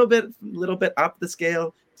a little bit up the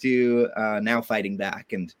scale to now fighting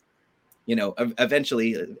back. And, you know,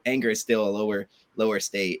 eventually anger is still a lower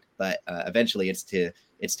state, but eventually it's to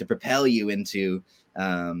propel you into,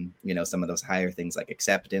 you know, some of those higher things like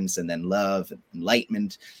acceptance, and then love, and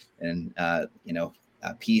enlightenment, and you know,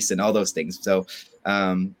 peace, and all those things. So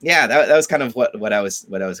yeah, that was kind of what I was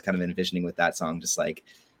kind of envisioning with that song. Just like,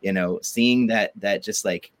 you know, seeing that just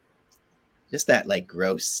that like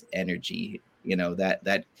gross energy, you know,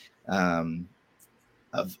 that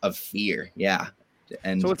of fear. Yeah.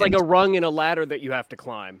 And so it's like a rung in a ladder that you have to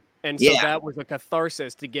climb. And so that was a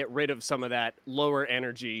catharsis to get rid of some of that lower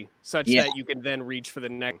energy, such that you can then reach for the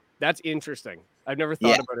next. That's interesting. I've never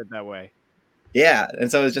thought about it that way. Yeah.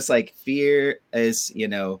 And so it's just like fear is,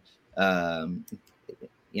 being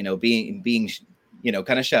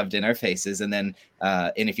kind of shoved in our faces. And then,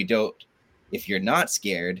 and if you're not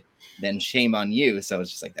scared, then shame on you. So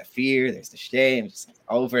it's just like that fear, there's the shame, just like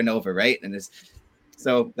over and over, right? And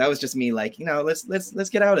so that was just me, like, let's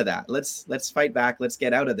get out of that. Let's fight back. Let's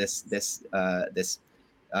get out of this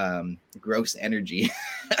gross energy.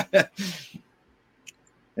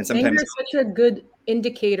 And sometimes anger is such a good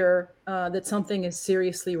indicator that something is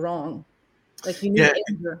seriously wrong. Like, you need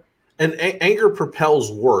anger. And anger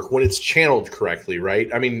propels work when it's channeled correctly, right?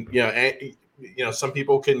 I mean, some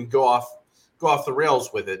people can go off the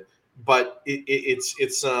rails with it, but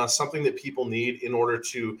it's something that people need in order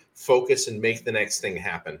to focus and make the next thing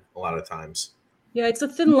happen a lot of times. Yeah, it's a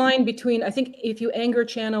thin line between, I think if you anger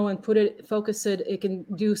channel and focus it can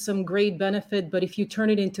do some great benefit. But if you turn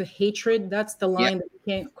it into hatred, that's the line that you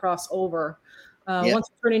can't cross over. Once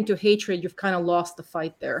you turn it into hatred, you've kind of lost the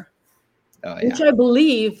fight there. Oh, yeah. Which I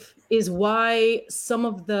believe is why some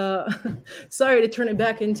of the, sorry to turn it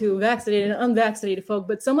back into vaccinated and unvaccinated folk,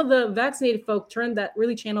 but some of the vaccinated folk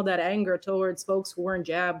really channeled that anger towards folks who weren't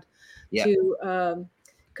jabbed to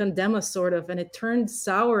condemn us, sort of, and it turned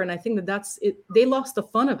sour. And I think that's it. They lost the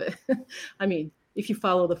fun of it. I mean, if you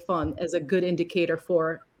follow the fun as a good indicator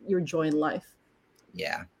for your joy in life.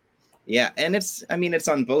 Yeah. Yeah. And it's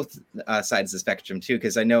on both sides of the spectrum too,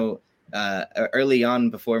 because I know early on,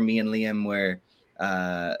 before me and Liam were,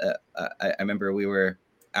 I remember we were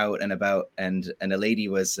out and about, and a lady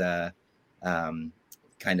was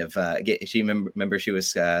she remember she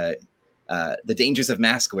was the dangers of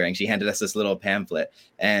mask wearing. She handed us this little pamphlet,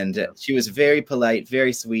 and she was very polite,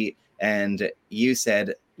 very sweet. And you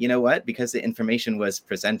said, you know what? Because the information was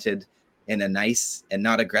presented in a nice and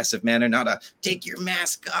not aggressive manner, not a take your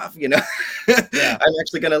mask off, I'm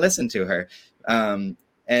actually going to listen to her.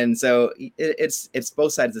 And so it's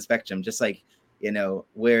both sides of the spectrum, just like,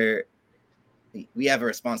 where we have a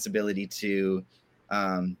responsibility to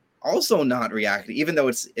also not react, even though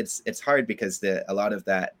it's hard, because a lot of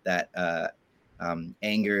that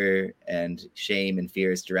anger and shame and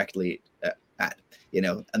fear is directly at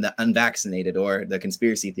the unvaccinated or the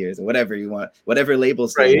conspiracy theorists or whatever you want, whatever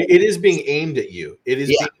labels. Right, it is being aimed at you. It is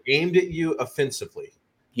being aimed at you offensively.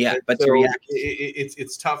 Yeah, and but so to react,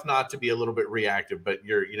 it's tough not to be a little bit reactive, but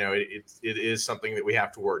it is something that we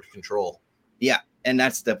have to work to control. Yeah, and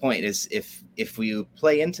that's the point, is if we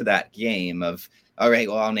play into that game of, all right,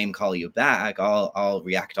 well, I'll name call you back, I'll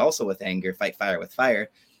react also with anger, fight fire with fire,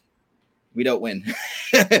 we don't win.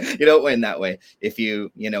 You don't win that way. If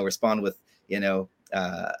you respond with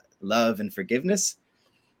love and forgiveness,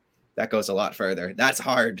 that goes a lot further. That's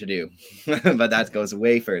hard to do, but that goes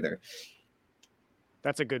way further.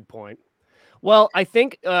 That's a good point. Well, I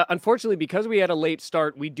think, unfortunately, because we had a late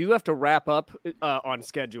start, we do have to wrap up on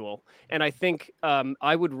schedule. And I think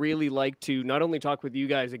I would really like to not only talk with you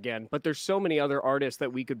guys again, but there's so many other artists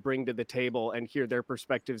that we could bring to the table and hear their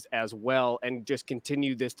perspectives as well, and just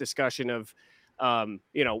continue this discussion of,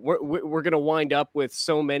 we're going to wind up with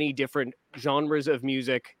so many different genres of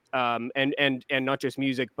music, and not just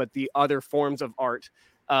music, but the other forms of art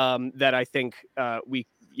that I think we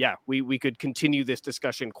could continue this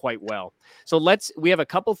discussion quite well. So we have a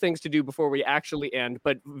couple things to do before we actually end.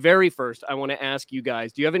 But very first, I want to ask you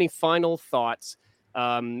guys, do you have any final thoughts?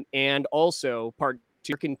 And also, where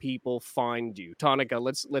can people find you? Tonika,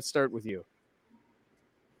 let's start with you.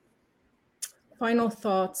 Final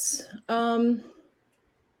thoughts. I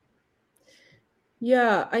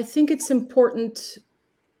think it's important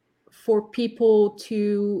for people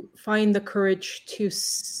to find the courage to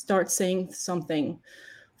start saying something.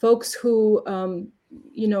 Folks who,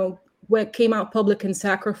 came out public and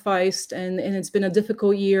sacrificed, and it's been a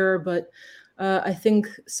difficult year, but I think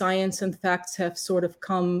science and facts have sort of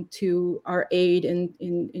come to our aid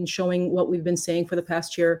in showing what we've been saying for the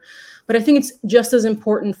past year. But I think it's just as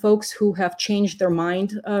important, folks who have changed their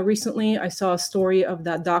mind recently. I saw a story of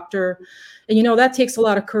that doctor, and that takes a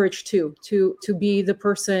lot of courage too, to be the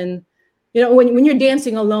person. When you're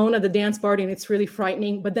dancing alone at the dance party and it's really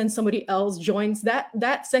frightening, but then somebody else joins,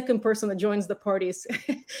 that second person that joins the parties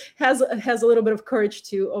has a little bit of courage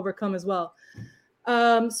to overcome as well.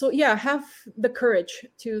 Have the courage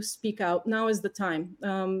to speak out. Now is the time.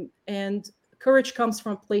 And courage comes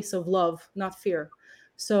from a place of love, not fear.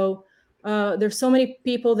 So there's so many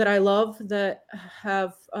people that I love that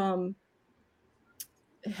have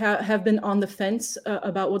been on the fence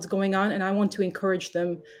about what's going on, and I want to encourage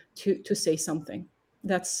them to say something.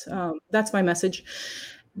 That's my message.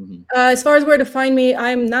 Mm-hmm. As far as where to find me,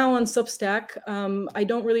 I'm now on Substack. I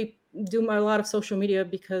don't really do a lot of social media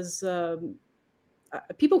because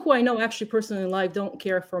people who I know actually personally in life don't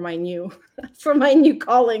care for my new for my new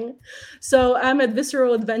calling. So I'm at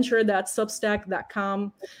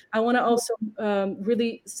visceraladventure.substack.com. I want to also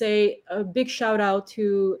really say a big shout out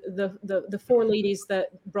to the four ladies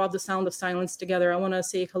that brought the Sound of Silence together. I want to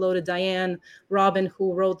say hello to Diane, Robin,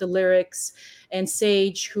 who wrote the lyrics, and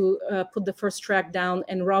Sage, who put the first track down,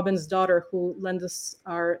 and Robin's daughter, who lent us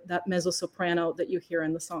that mezzo soprano that you hear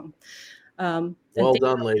in the song. Well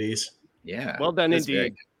done, ladies. Yeah. Well done That's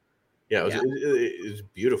indeed. Yeah, it was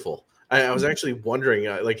beautiful. I was actually wondering,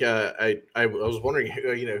 I was wondering,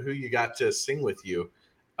 who you got to sing with you,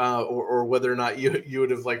 or whether or not you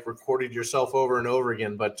would have like recorded yourself over and over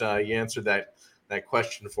again. But you answered that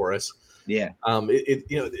question for us. Yeah.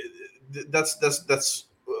 That's.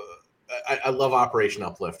 I love Operation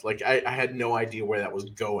Uplift. Like I had no idea where that was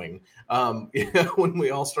going. When we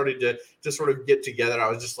all started to sort of get together, I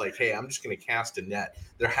was just like, hey, I'm just going to cast a net.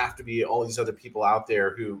 There have to be all these other people out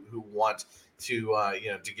there who want to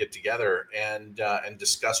to get together and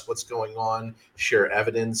discuss what's going on, share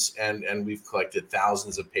evidence, and we've collected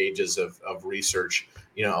thousands of pages of research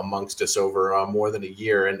amongst us over more than a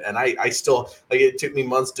year, and I still, like, it took me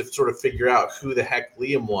months to sort of figure out who the heck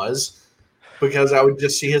Liam was, because I would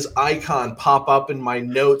just see his icon pop up in my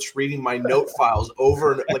notes, reading my note files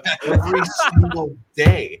over and like every single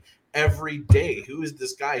day. Every day, who is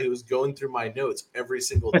this guy who is going through my notes every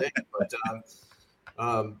single day?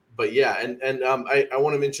 But yeah, and I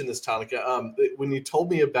want to mention this, Tonika. When you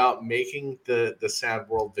told me about making the Sad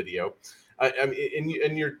World video, I mean,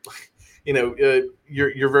 and you're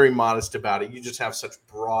you're very modest about it. You just have such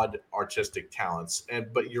broad artistic talents,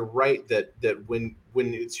 but you're right that when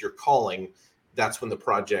it's your calling, that's when the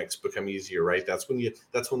projects become easier, right? That's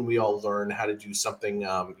when we all learn how to do something,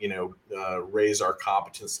 raise our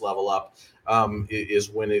competence level up, is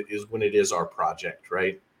when it is our project,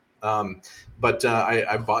 right? But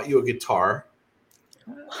I bought you a guitar.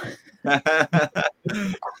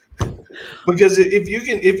 Because if you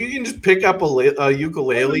can just pick up a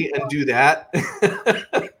ukulele and do that,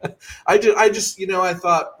 I just I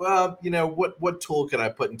thought, well, what tool could I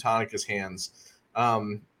put in Tonika's hands?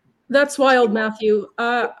 That's wild, Matthew.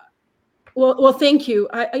 Well, thank you.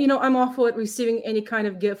 I'm awful at receiving any kind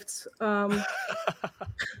of gifts.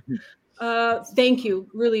 Thank you,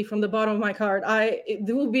 really, from the bottom of my heart.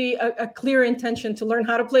 There will be a clear intention to learn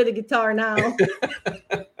how to play the guitar now.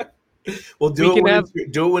 Well, do it when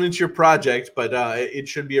it's your project, but it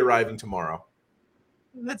should be arriving tomorrow.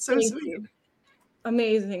 That's so sweet. You.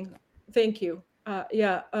 Amazing. Thank you.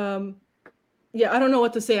 Yeah, I don't know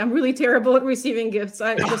what to say. I'm really terrible at receiving gifts.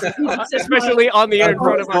 I just especially on the air in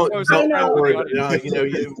front of our host. Don't worry.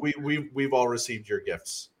 We've all received your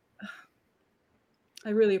gifts. I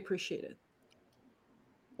really appreciate it.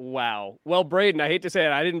 Wow. Well, Braeden, I hate to say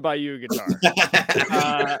it, I didn't buy you a guitar.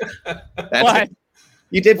 But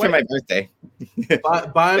you did for my birthday.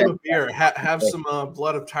 Buy him a beer. Have some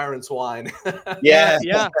Blood of Tyrants wine. Yeah,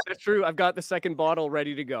 that's true. I've got the second bottle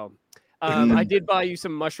ready to go. I did buy you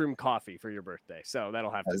some mushroom coffee for your birthday, so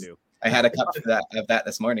that'll have to do. I had a cup of that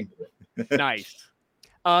this morning. Nice.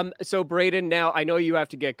 So Braeden, now I know you have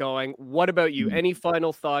to get going. What about you? Any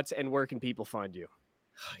final thoughts, and where can people find you?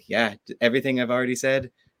 Yeah, everything I've already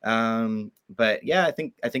said. But yeah, I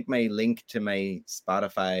think my link to my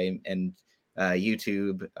Spotify and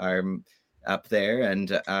YouTube are up there,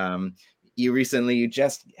 and you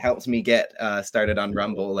just helped me get started on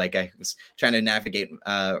Rumble. Like, I was trying to navigate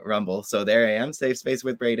Rumble, so there I am, Safe Space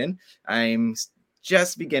with Braeden. I'm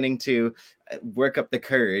just beginning to work up the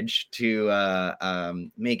courage to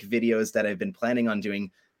make videos that I've been planning on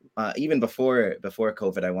doing even before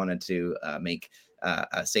COVID. I wanted to make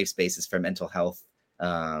safe spaces for mental health,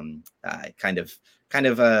 kind of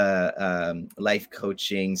life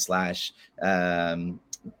coaching /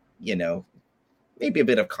 maybe a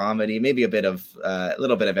bit of comedy, maybe a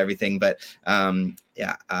little bit of everything. But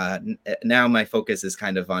now my focus is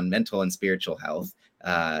kind of on mental and spiritual health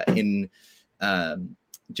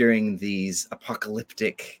during these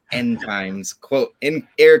apocalyptic end times, quote, in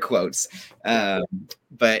air quotes.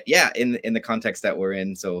 But yeah, in the context that we're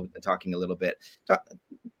in. So talking a little bit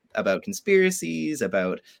about conspiracies,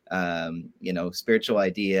 about, spiritual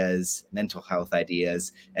ideas, mental health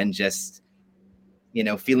ideas, and just,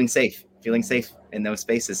 feeling safe in those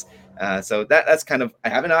spaces. So that's kind of, I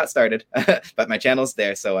have not started, but my channel's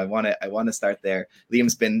there. So I want to start there.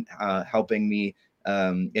 Liam's been helping me,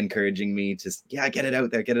 encouraging me to get it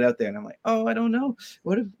out there. And I'm like, oh, I don't know.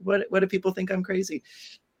 What if people think I'm crazy?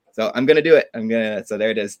 So I'm gonna do it. So there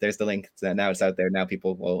it is. There's the link. So now it's out there. Now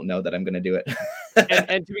people will know that I'm gonna do it.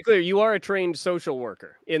 and to be clear, you are a trained social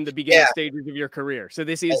worker in the beginning stages of your career. So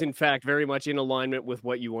this is in fact very much in alignment with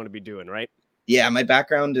what you want to be doing, right? Yeah, my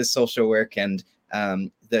background is social work, and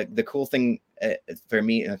the cool thing for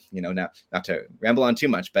me, not to ramble on too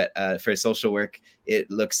much, but for social work,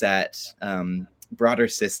 it looks at broader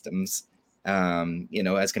systems,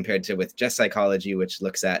 as compared to with just psychology, which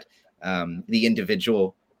looks at the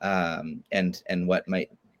individual and what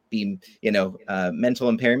might be,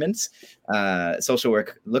 mental impairments. Social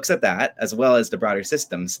work looks at that as well as the broader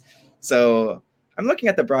systems. So I'm looking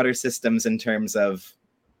at the broader systems in terms of,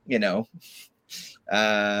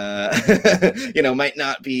 might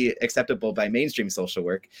not be acceptable by mainstream social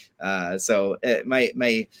work. So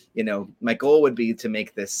my goal would be to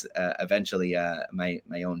make this eventually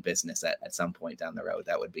my own business at some point down the road.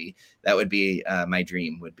 That would be my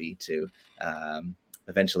dream, would be to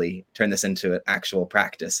eventually turn this into an actual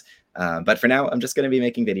practice. But for now, I'm just going to be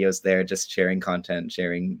making videos there, just sharing content,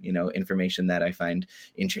 sharing, information that I find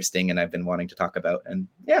interesting and I've been wanting to talk about. And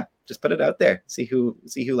yeah, just put it out there. See who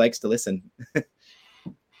likes to listen.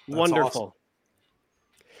 Wonderful. Awesome.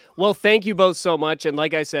 Well, thank you both so much. And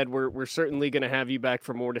like I said, we're certainly going to have you back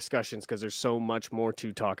for more discussions because there's so much more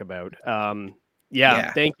to talk about.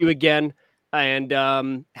 Thank you again. And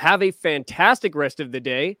have a fantastic rest of the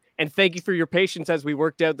day. And thank you for your patience as we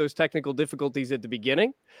worked out those technical difficulties at the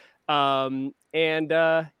beginning. Okay.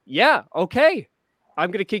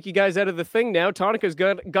 I'm going to kick you guys out of the thing now. Tonika's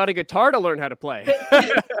got a guitar to learn how to play.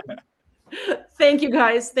 Thank you,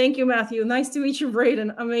 guys. Thank you, Matthew. Nice to meet you,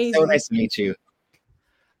 Braeden. Amazing. So nice to meet you.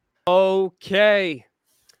 Okay.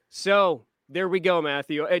 So there we go,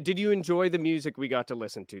 Matthew. Did you enjoy the music we got to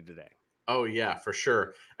listen to today? Oh yeah, for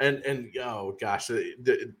sure. And oh gosh,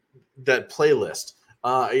 that playlist.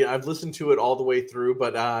 I've listened to it all the way through,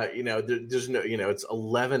 but there's no, it's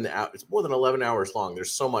 11 hours. It's more than 11 hours long.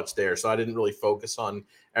 There's so much there, so I didn't really focus on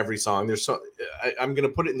every song. I'm going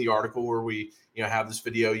to put it in the article where we have this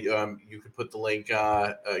video. You could put the link.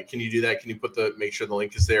 Can you do that? Can you make sure the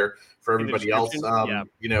link is there for everybody else?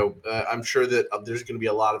 I'm sure that there's going to be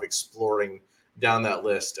a lot of exploring down that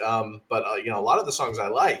list. But a lot of the songs I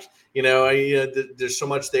like. There's so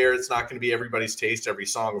much there. It's not going to be everybody's taste, every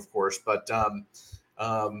song, of course, but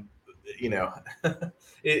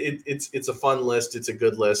it's a fun list. It's a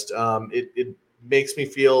good list. It makes me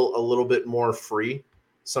feel a little bit more free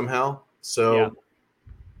somehow. So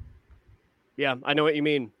yeah, I know what you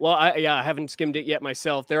mean. Well, I haven't skimmed it yet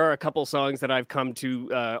myself. There are a couple songs that I've come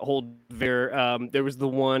to hold there. There was the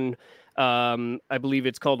one, I believe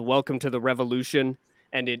it's called Welcome to the Revolution.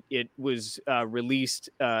 And it was released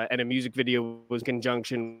and a music video was in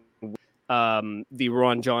conjunction with the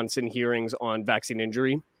Ron Johnson hearings on vaccine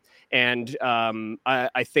injury. And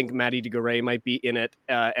I think Maddie DeGaray might be in it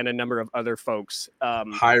and a number of other folks.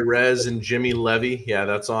 High Res and Jimmy Levy. Yeah,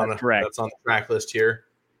 that's on the track list here.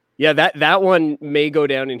 Yeah, that one may go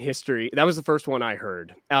down in history. That was the first one I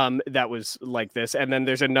heard that was like this. And then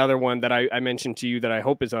there's another one that I mentioned to you that I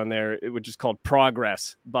hope is on there, which is called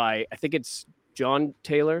Progress by, I think it's John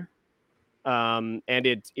Taylor. And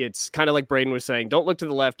it's kind of like Braeden was saying, don't look to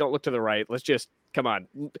the left, don't look to the right. Let's just, come on,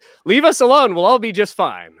 leave us alone. We'll all be just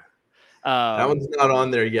fine. That one's not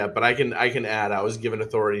on there yet, but I can add. I was given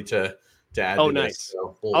authority to add. Oh, to nice. This,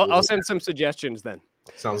 so I'll send some suggestions then.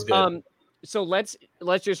 Sounds good. So let's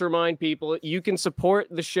just remind people you can support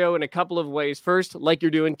the show in a couple of ways. First, like you're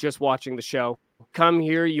doing, just watching the show. Come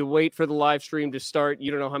here, you wait for the live stream to start. You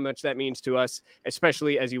don't know how much that means to us,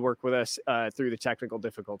 especially as you work with us through the technical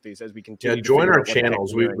difficulties as we continue. Yeah, join our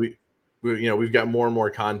channels. We've got more and more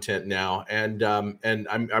content now, and I'm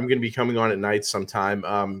going to be coming on at night sometime,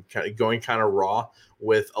 going kind of raw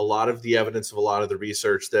with a lot of the evidence of a lot of the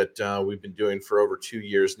research that we've been doing for over 2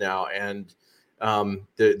 years now, and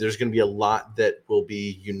there's going to be a lot that will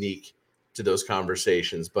be unique to those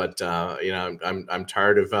conversations. But I'm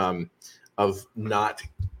tired of not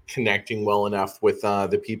connecting well enough with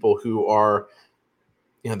the people who are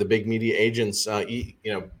the big media agents,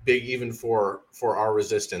 big even for our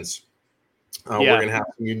resistance. We're going to have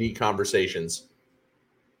some unique conversations.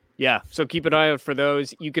 Yeah, so keep an eye out for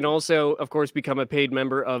those. You can also, of course, become a paid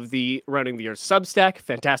member of the Rounding the Earth Substack.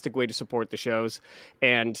 Fantastic way to support the shows.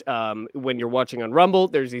 And when you're watching on Rumble,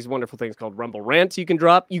 there's these wonderful things called Rumble Rants you can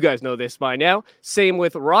drop. You guys know this by now. Same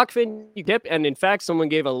with Rockfin, you tip. And in fact, someone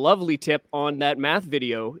gave a lovely tip on that math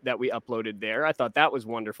video that we uploaded there. I thought that was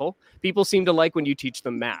wonderful. People seem to like when you teach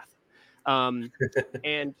them math.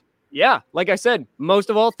 And yeah, like I said,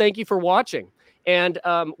 most of all, thank you for watching. And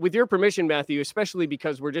with your permission, Matthew, especially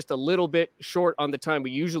because we're just a little bit short on the time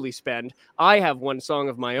we usually spend, I have one song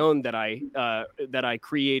of my own that I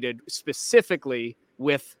created specifically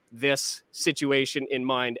with this situation in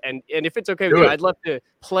mind. And if it's okay with you, I'd love to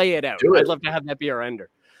play it out. I'd love to have that be our ender.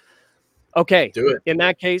 Okay. Do it. In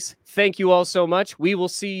that case, thank you all so much. We will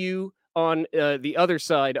see you on the other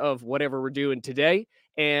side of whatever we're doing today.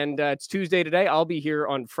 And it's Tuesday today. I'll be here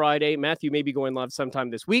on Friday. Matthew may be going live sometime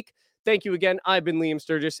this week. Thank you again. I've been Liam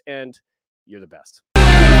Sturgis, and you're the best.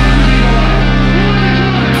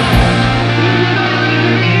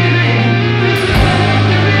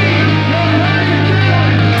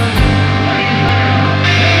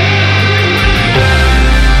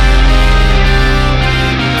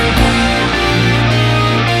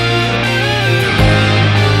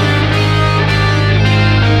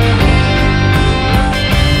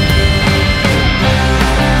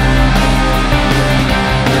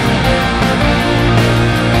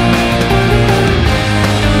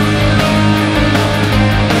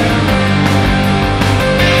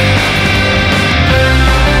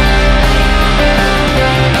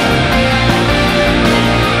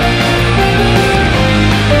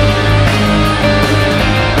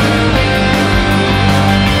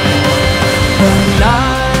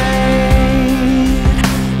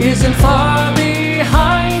 Isn't far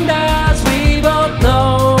behind, as we both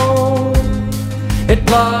know. It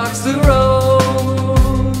blocks the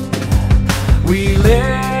road. We live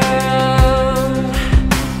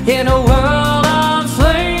in a world of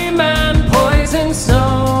flame and poison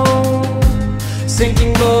snow.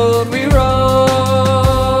 Sinking boat we row.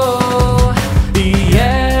 The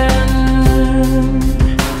end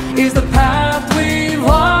is the path we've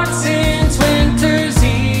walked since winter's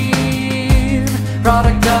eve.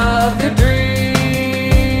 Product of the dreams.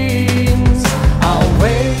 I'll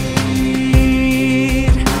wait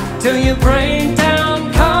till you break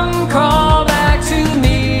down. Come crawl back to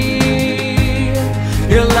me.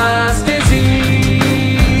 Your last disease.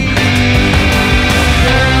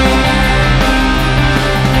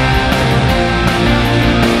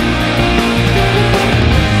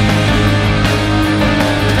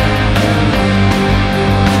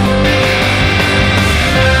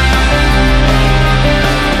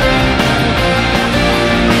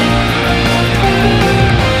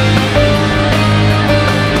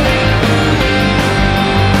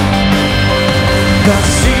 The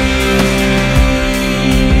siege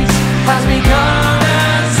has begun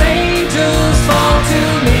as angels fall to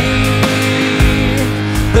me.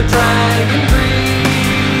 The dragon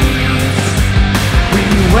breathes. We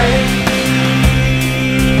wait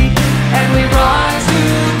and we rise to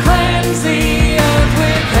cleanse the earth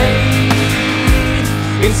with hate.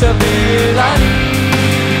 Instability.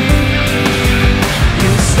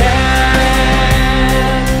 You stand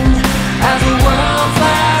as the world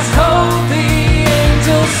flies cold.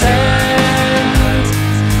 Sent,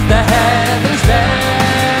 the heavens bent.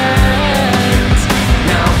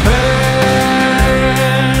 Now burn,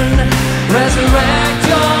 resurrect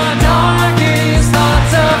your darkest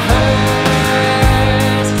thoughts of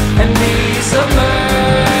hurt, and be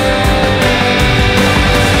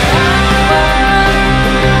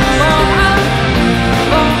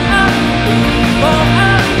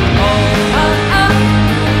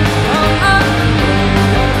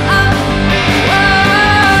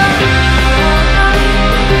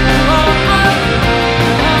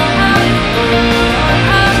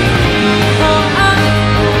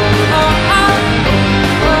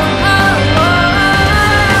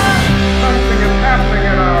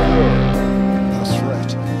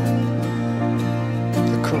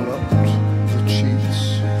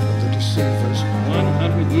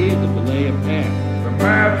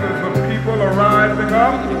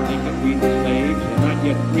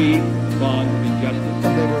free, bond, injustice.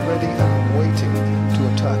 And they were ready and waiting to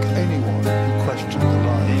attack anyone who questioned the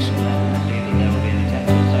lies.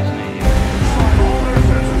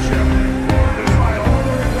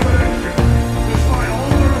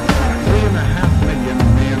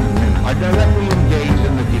 Are directly engaged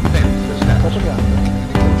in the defense of Propaganda,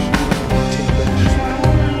 communication, intimidation.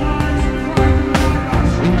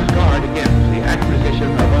 We must guard against the acquisition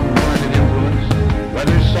of unwarranted influence,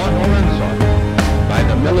 whether sought or unsought, by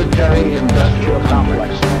the military-industrial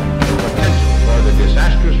complex. The potential for the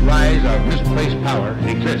disastrous rise of misplaced power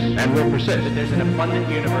exists and will persist. That there's an abundant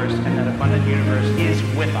universe, and that abundant universe is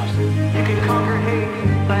with us. You can conquer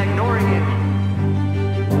hate by ignoring it.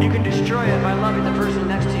 You can destroy it by loving the person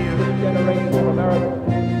next to you. This generation of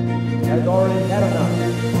America has already had enough,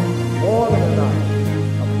 more than enough,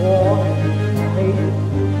 of war, hate,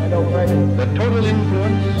 and oppression. The total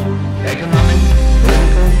influence, economic,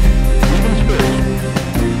 political, even spiritual,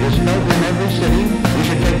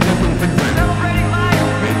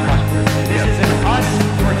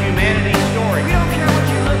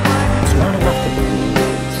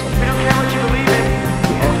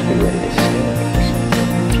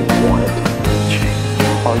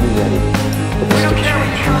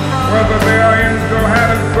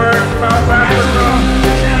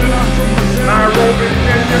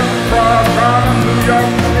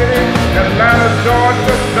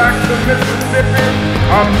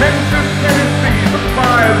 From Memphis, Tennessee, the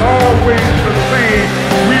fire is always the same.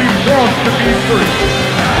 We want to be free.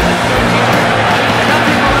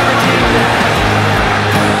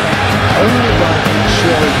 Only by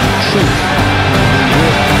sharing the truth